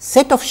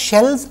set of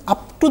shells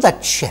up to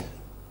that shell,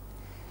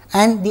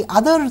 and the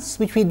others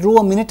which we drew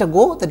a minute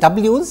ago, the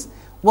W's,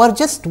 were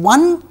just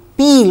one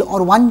peel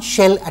or one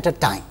shell at a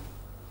time.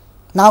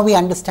 Now, we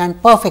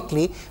understand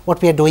perfectly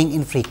what we are doing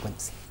in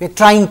frequency, we are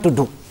trying to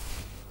do.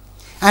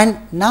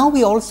 And now,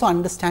 we also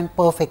understand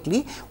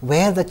perfectly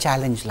where the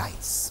challenge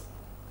lies.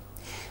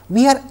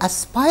 We are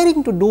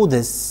aspiring to do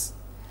this,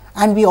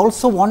 and we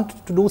also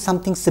want to do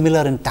something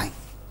similar in time.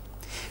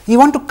 We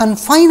want to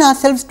confine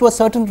ourselves to a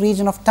certain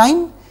region of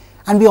time,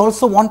 and we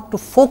also want to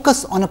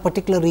focus on a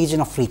particular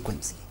region of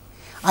frequency.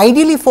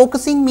 Ideally,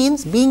 focusing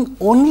means being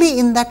only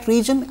in that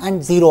region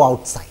and 0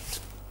 outside.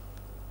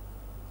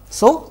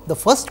 So, the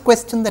first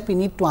question that we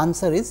need to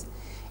answer is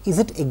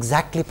it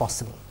exactly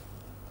possible?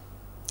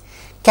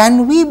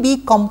 Can we be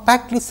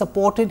compactly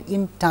supported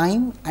in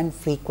time and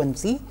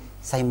frequency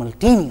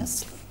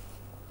simultaneously?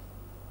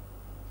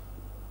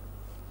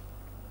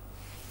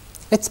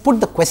 Let us put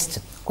the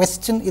question.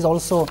 Question is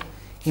also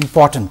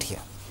important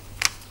here.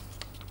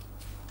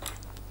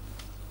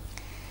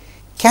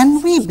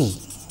 Can we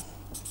be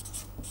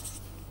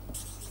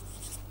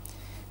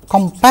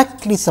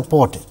compactly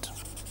supported?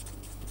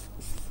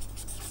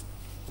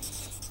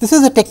 This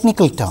is a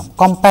technical term,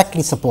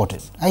 compactly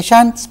supported. I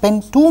shan't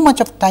spend too much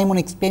of time on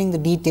explaining the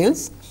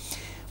details,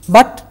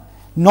 but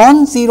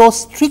non-zero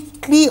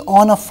strictly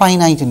on a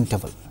finite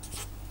interval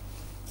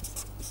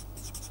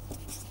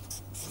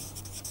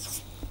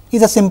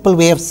is a simple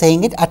way of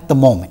saying it at the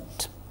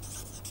moment.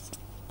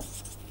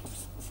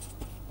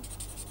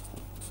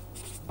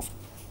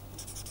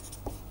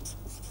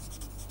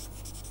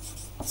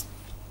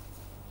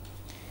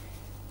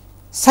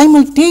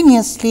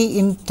 Simultaneously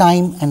in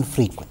time and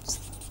frequency.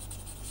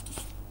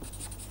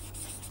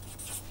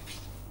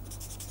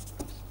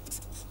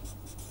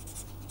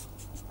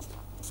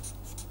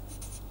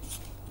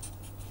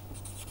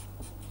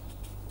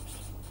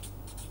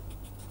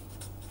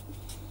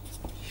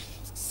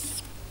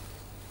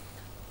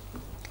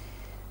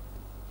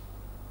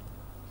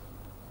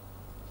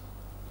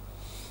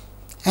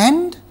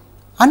 And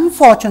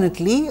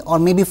unfortunately, or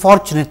maybe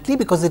fortunately,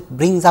 because it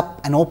brings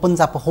up and opens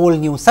up a whole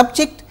new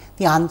subject,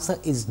 the answer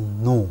is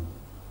no.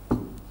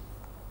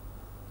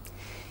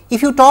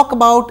 If you talk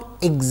about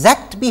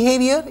exact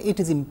behavior, it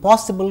is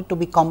impossible to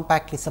be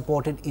compactly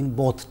supported in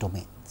both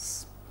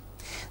domains.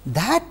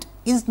 That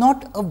is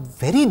not a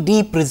very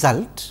deep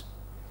result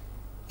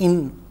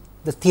in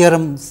the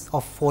theorems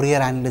of Fourier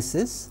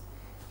analysis,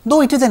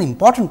 though it is an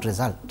important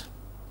result.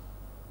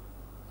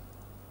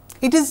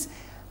 It is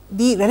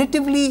the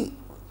relatively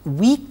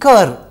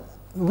weaker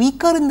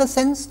in the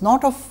sense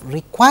not of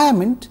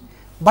requirement,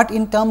 but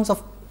in terms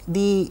of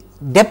the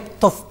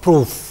depth of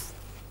proof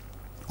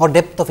or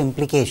depth of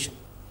implication.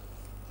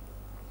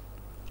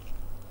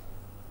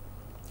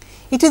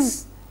 It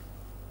is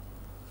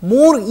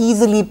more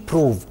easily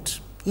proved,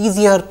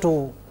 easier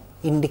to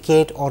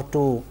indicate or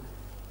to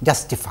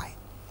justify.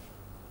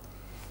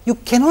 You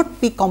cannot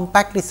be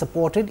compactly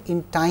supported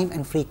in time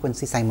and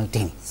frequency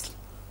simultaneously.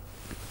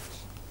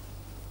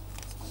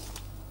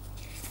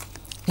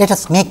 Let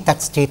us make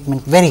that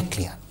statement very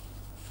clear.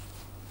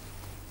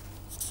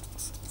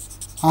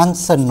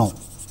 Answer no.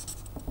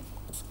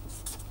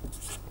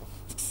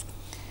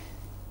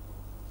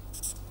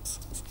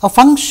 A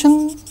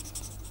function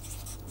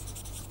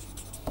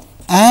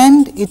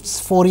and its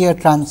Fourier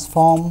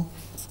transform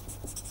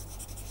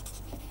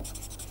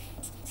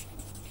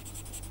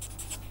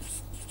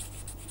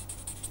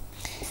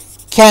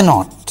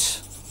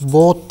cannot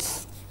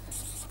both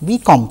be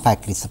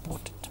compactly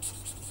supported.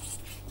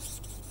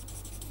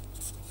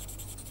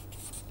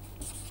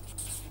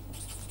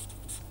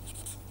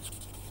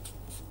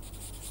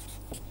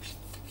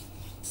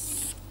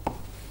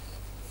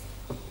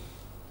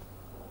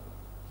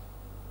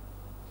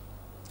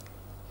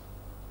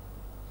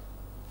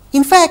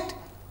 In fact,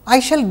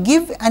 I shall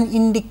give an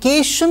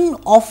indication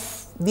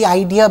of the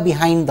idea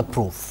behind the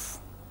proof,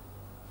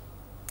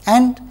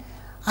 and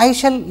I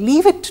shall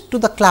leave it to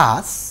the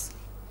class,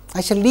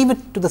 I shall leave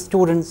it to the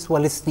students who are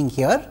listening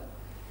here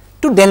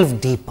to delve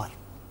deeper.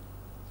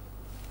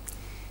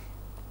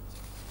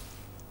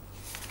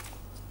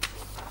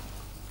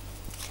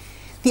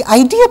 The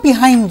idea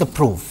behind the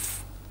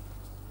proof,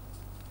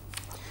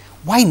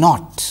 why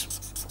not?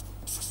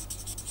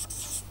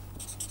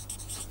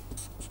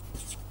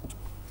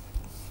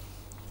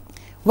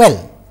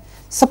 Well,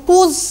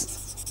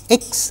 suppose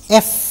x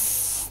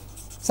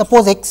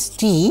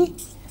t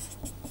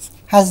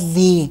has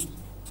the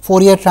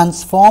Fourier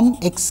transform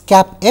x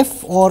cap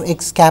f or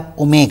x cap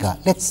omega.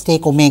 Let us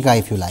take omega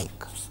if you like.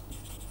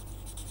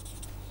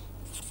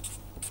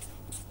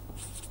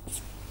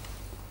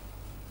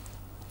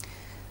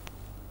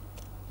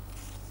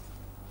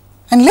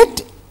 And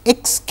let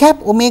x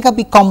cap omega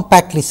be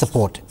compactly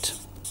supported.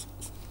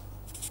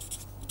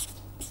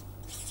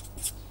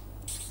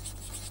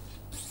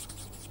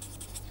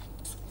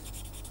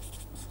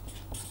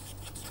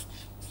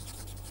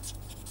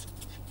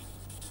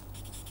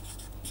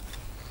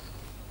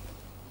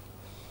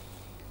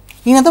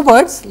 In other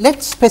words,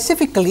 let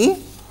specifically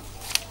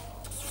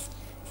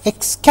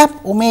x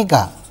cap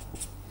omega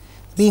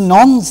be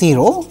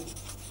non-zero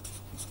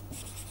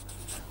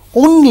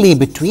only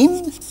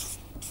between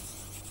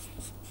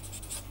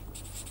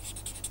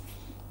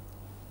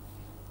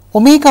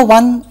omega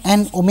 1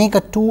 and omega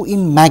 2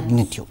 in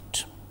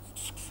magnitude.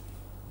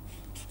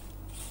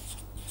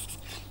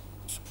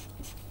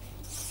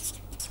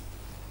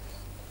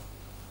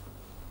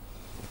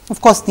 Of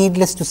course,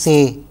 needless to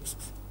say,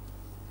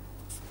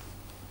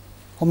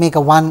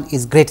 omega 1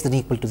 is greater than or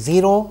equal to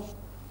 0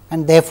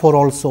 and therefore,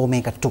 also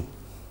omega 2.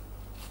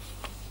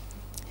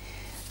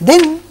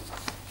 then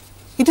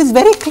it is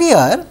very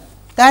clear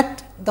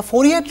that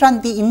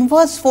the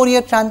inverse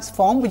Fourier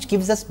transform which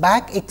gives us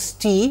back x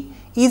t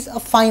is a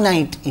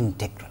finite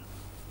integral.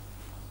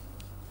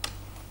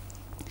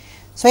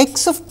 So,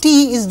 x of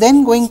t is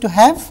then going to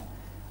have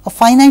a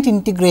finite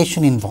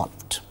integration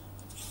involved.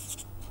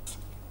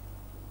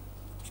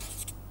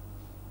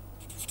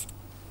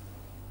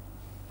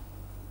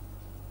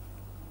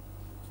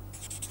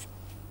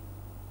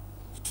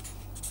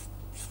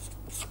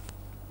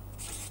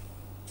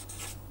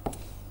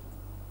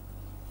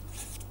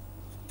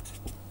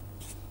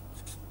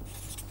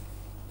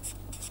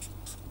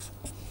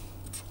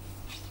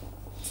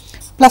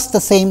 Plus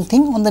the same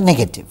thing on the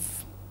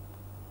negative.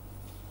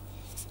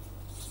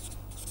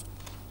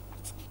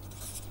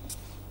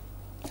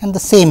 And the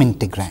same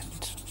integrand.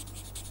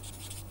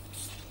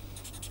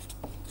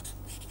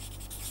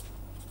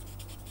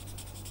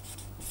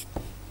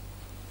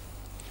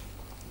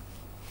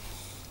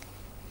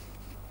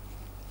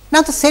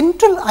 Now, the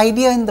central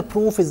idea in the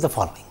proof is the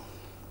following.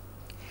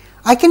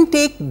 I can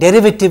take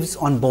derivatives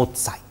on both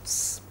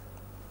sides,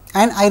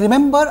 and I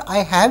remember I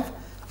have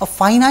a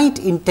finite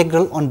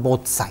integral on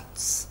both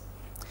sides.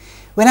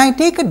 When I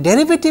take a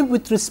derivative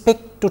with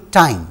respect to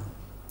time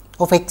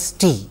of x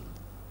t,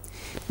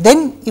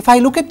 then if I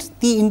look at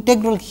the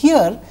integral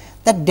here,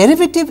 that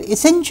derivative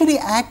essentially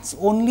acts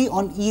only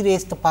on e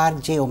raised to the power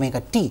j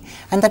omega t,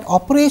 and that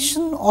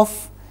operation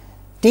of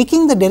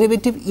taking the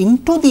derivative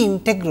into the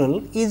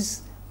integral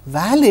is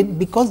valid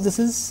because this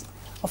is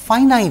a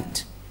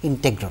finite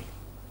integral.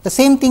 The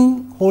same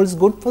thing holds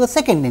good for the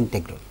second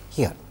integral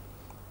here.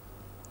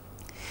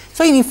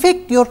 So, in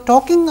effect you are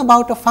talking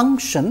about a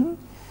function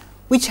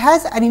which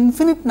has an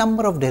infinite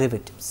number of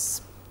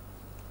derivatives,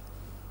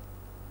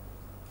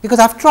 because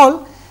after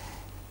all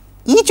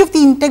each of the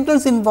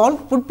integrals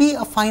involved would be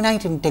a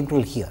finite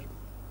integral here.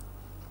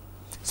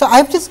 So,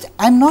 I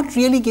am not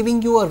really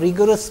giving you a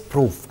rigorous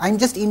proof, I am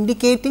just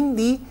indicating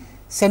the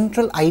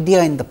central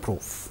idea in the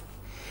proof.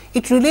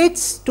 It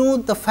relates to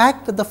the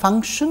fact that the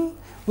function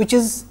which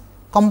is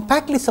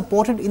compactly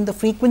supported in the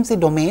frequency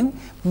domain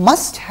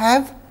must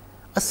have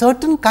a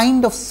certain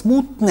kind of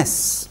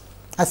smoothness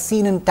as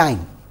seen in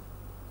time.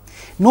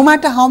 No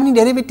matter how many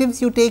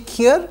derivatives you take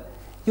here,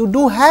 you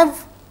do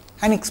have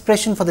an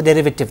expression for the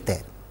derivative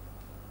there.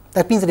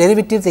 That means, the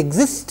derivatives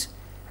exist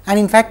and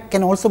in fact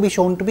can also be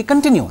shown to be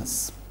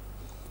continuous.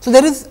 So,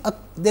 there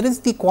is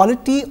the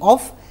quality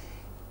of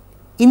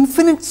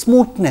infinite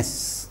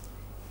smoothness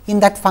in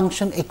that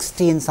function x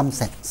t in some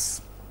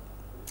sense.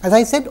 As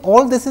I said,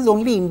 all this is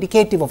only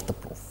indicative of the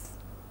proof.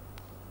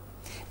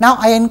 Now,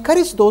 I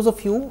encourage those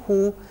of you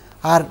who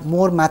are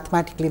more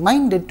mathematically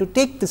minded to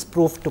take this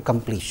proof to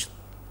completion.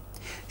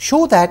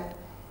 Show that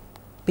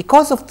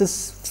because of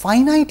this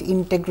finite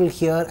integral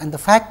here and the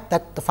fact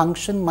that the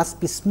function must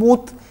be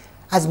smooth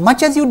as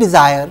much as you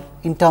desire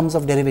in terms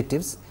of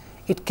derivatives,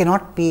 it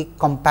cannot be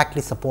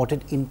compactly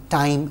supported in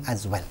time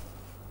as well.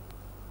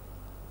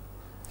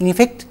 In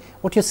effect,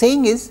 what you are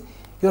saying is,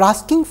 you are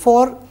asking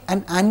for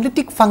an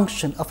analytic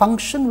function, a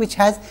function which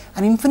has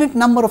an infinite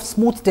number of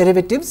smooth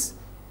derivatives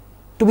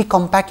to be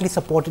compactly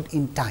supported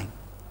in time.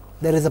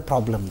 There is a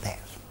problem there.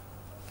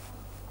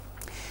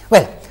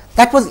 Well,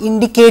 that was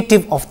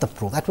indicative of the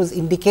proof, that was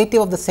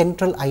indicative of the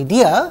central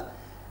idea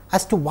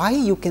as to why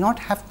you cannot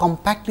have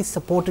compactly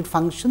supported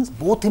functions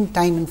both in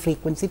time and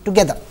frequency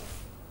together.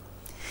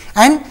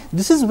 And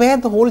this is where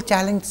the whole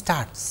challenge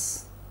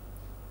starts.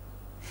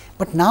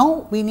 But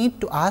now we need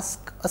to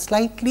ask a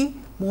slightly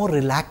more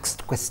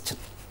relaxed question,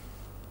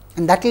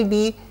 and that will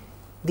be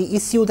the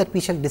issue that we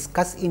shall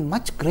discuss in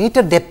much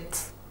greater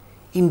depth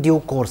in due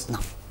course now.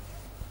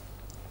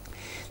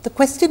 The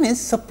question is,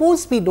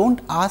 suppose we do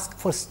not ask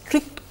for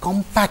strict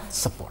compact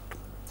support.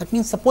 That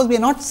means, suppose we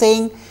are not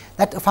saying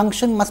that a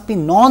function must be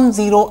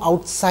non-zero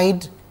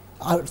outside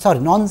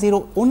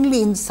non-zero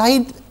only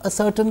inside a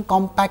certain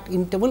compact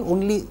interval,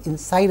 only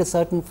inside a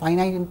certain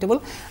finite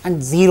interval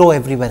and 0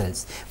 everywhere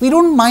else. We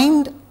do not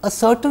mind a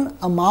certain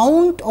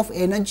amount of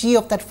energy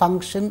of that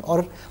function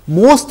or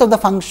most of the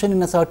function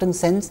in a certain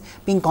sense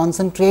being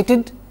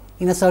concentrated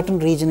in a certain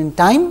region in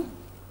time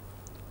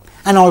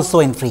and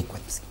also in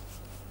frequency.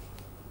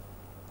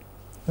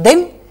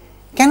 Then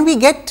can we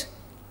get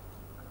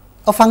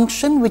a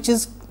function which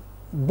is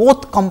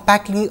both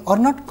compactly or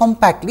not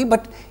compactly,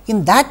 but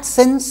in that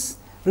sense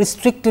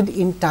restricted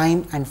in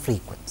time and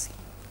frequency?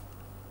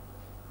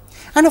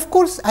 And of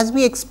course, as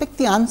we expect,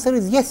 the answer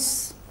is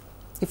yes.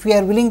 If we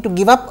are willing to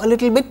give up a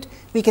little bit,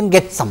 we can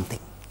get something.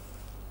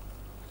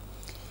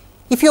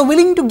 If you are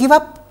willing to give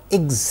up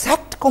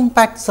exact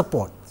compact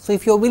support, so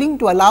if you are willing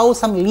to allow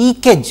some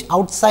leakage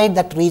outside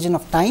that region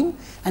of time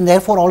and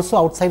therefore also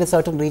outside a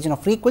certain region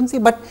of frequency,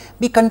 but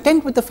be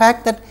content with the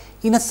fact that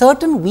in a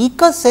certain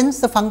weaker sense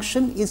the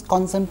function is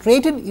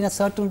concentrated in a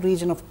certain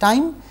region of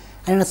time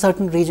and in a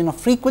certain region of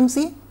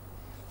frequency,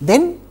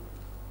 then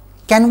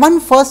can one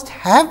first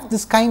have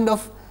this kind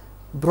of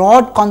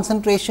broad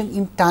concentration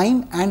in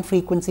time and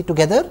frequency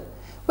together?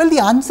 Well, the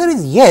answer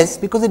is yes,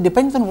 because it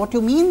depends on what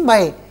you mean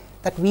by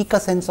that weaker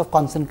sense of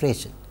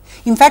concentration.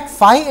 In fact,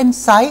 phi and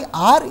psi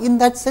are in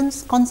that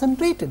sense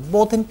concentrated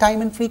both in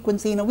time and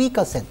frequency in a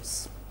weaker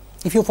sense.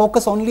 If you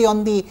focus only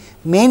on the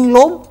main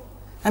lobe,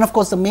 and of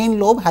course, the main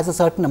lobe has a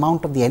certain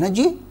amount of the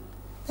energy,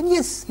 then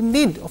yes,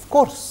 indeed, of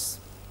course,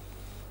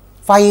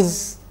 phi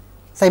is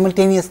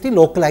simultaneously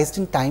localized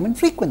in time and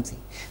frequency.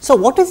 So,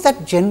 what is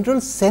that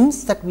general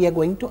sense that we are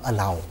going to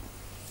allow?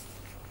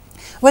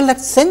 Well,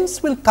 that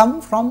sense will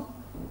come from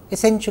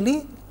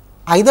essentially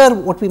either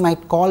what we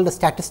might call the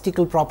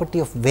statistical property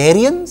of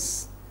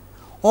variance,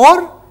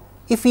 or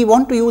if we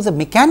want to use a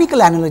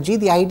mechanical analogy,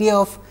 the idea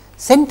of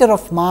center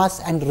of mass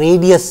and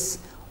radius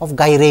of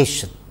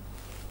gyration,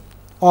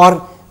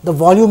 or the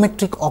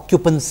volumetric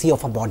occupancy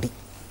of a body.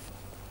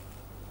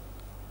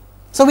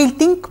 So, we will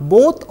think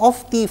both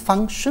of the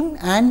function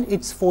and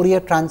its Fourier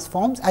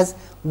transforms as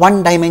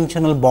one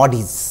dimensional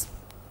bodies,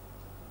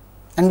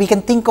 and we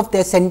can think of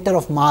their center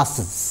of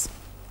masses.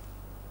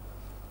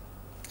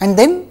 And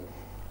then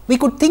we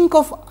could think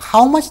of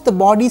how much the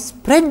body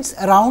spreads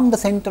around the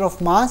center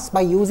of mass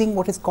by using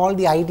what is called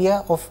the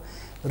idea of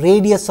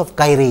radius of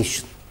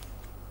gyration.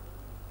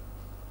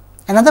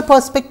 Another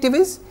perspective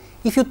is,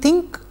 if you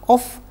think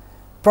of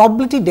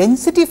probability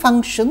density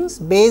functions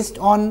based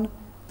on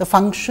the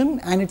function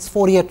and its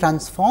Fourier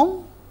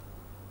transform,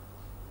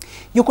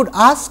 you could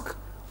ask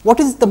what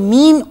is the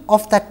mean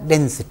of that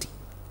density,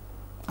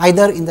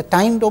 either in the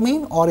time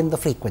domain or in the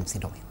frequency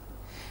domain.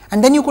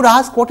 And then you could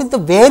ask what is the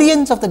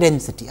variance of the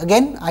density,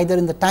 again either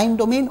in the time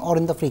domain or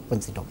in the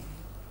frequency domain.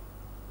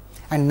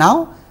 And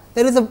now,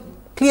 there is a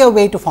clear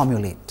way to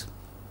formulate.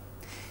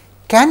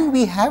 Can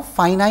we have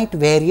finite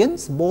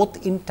variance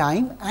both in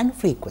time and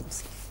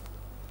frequency?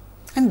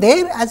 And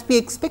there, as we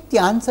expect, the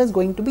answer is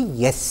going to be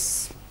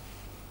yes.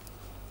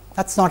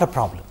 That is not a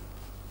problem.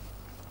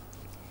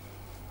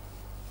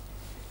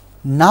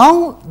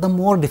 Now, the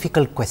more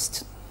difficult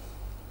question: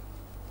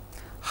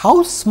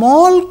 how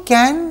small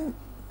can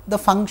the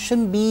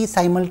function be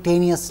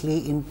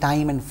simultaneously in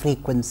time and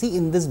frequency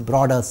in this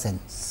broader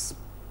sense?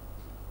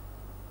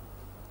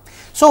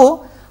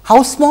 So,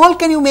 how small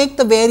can you make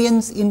the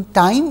variance in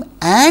time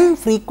and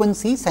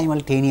frequency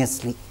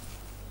simultaneously?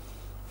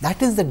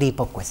 That is the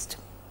deeper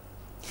question,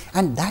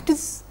 and that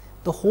is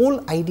the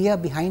whole idea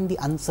behind the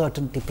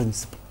uncertainty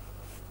principle.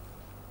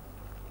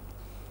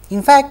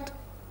 In fact,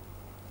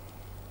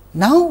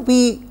 now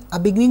we are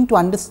beginning to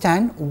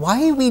understand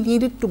why we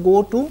needed to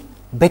go to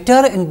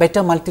better and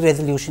better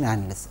multi-resolution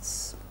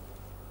analysis.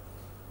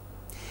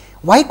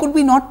 Why could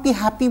we not be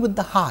happy with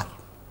the HAR?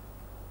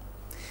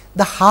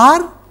 The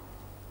HAR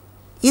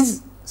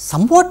is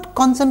somewhat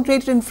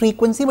concentrated in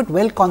frequency, but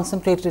well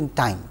concentrated in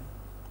time.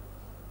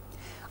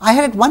 I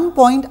had at one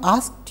point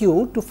asked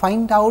you to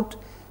find out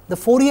the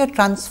Fourier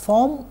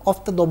transform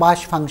of the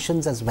Doobash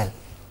functions as well.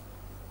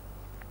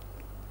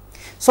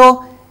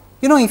 So,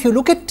 if you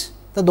look at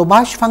the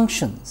Doobash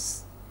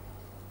functions,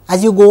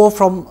 as you go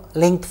from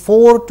length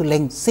 4 to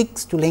length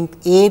 6 to length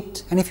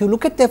 8, and if you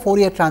look at their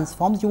Fourier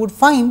transforms, you would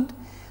find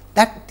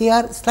that they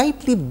are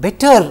slightly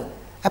better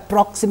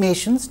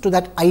approximations to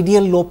that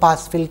ideal low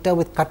pass filter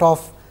with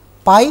cutoff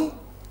pi,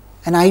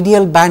 an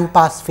ideal band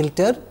pass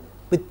filter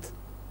with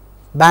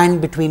band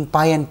between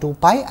pi and 2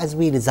 pi as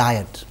we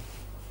desired.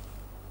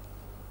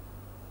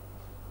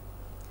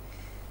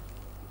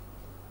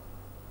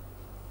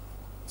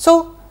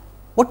 So,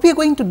 what we are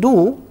going to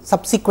do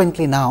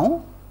subsequently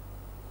now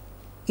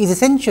is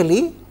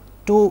essentially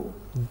to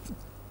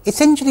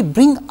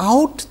bring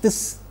out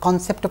this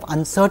concept of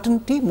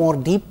uncertainty more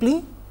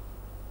deeply,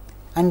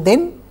 and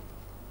then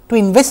to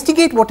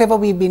investigate whatever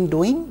we have been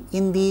doing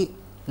in the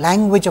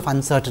language of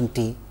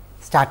uncertainty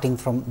starting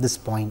from this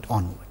point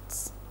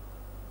onwards.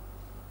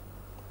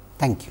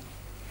 Thank you.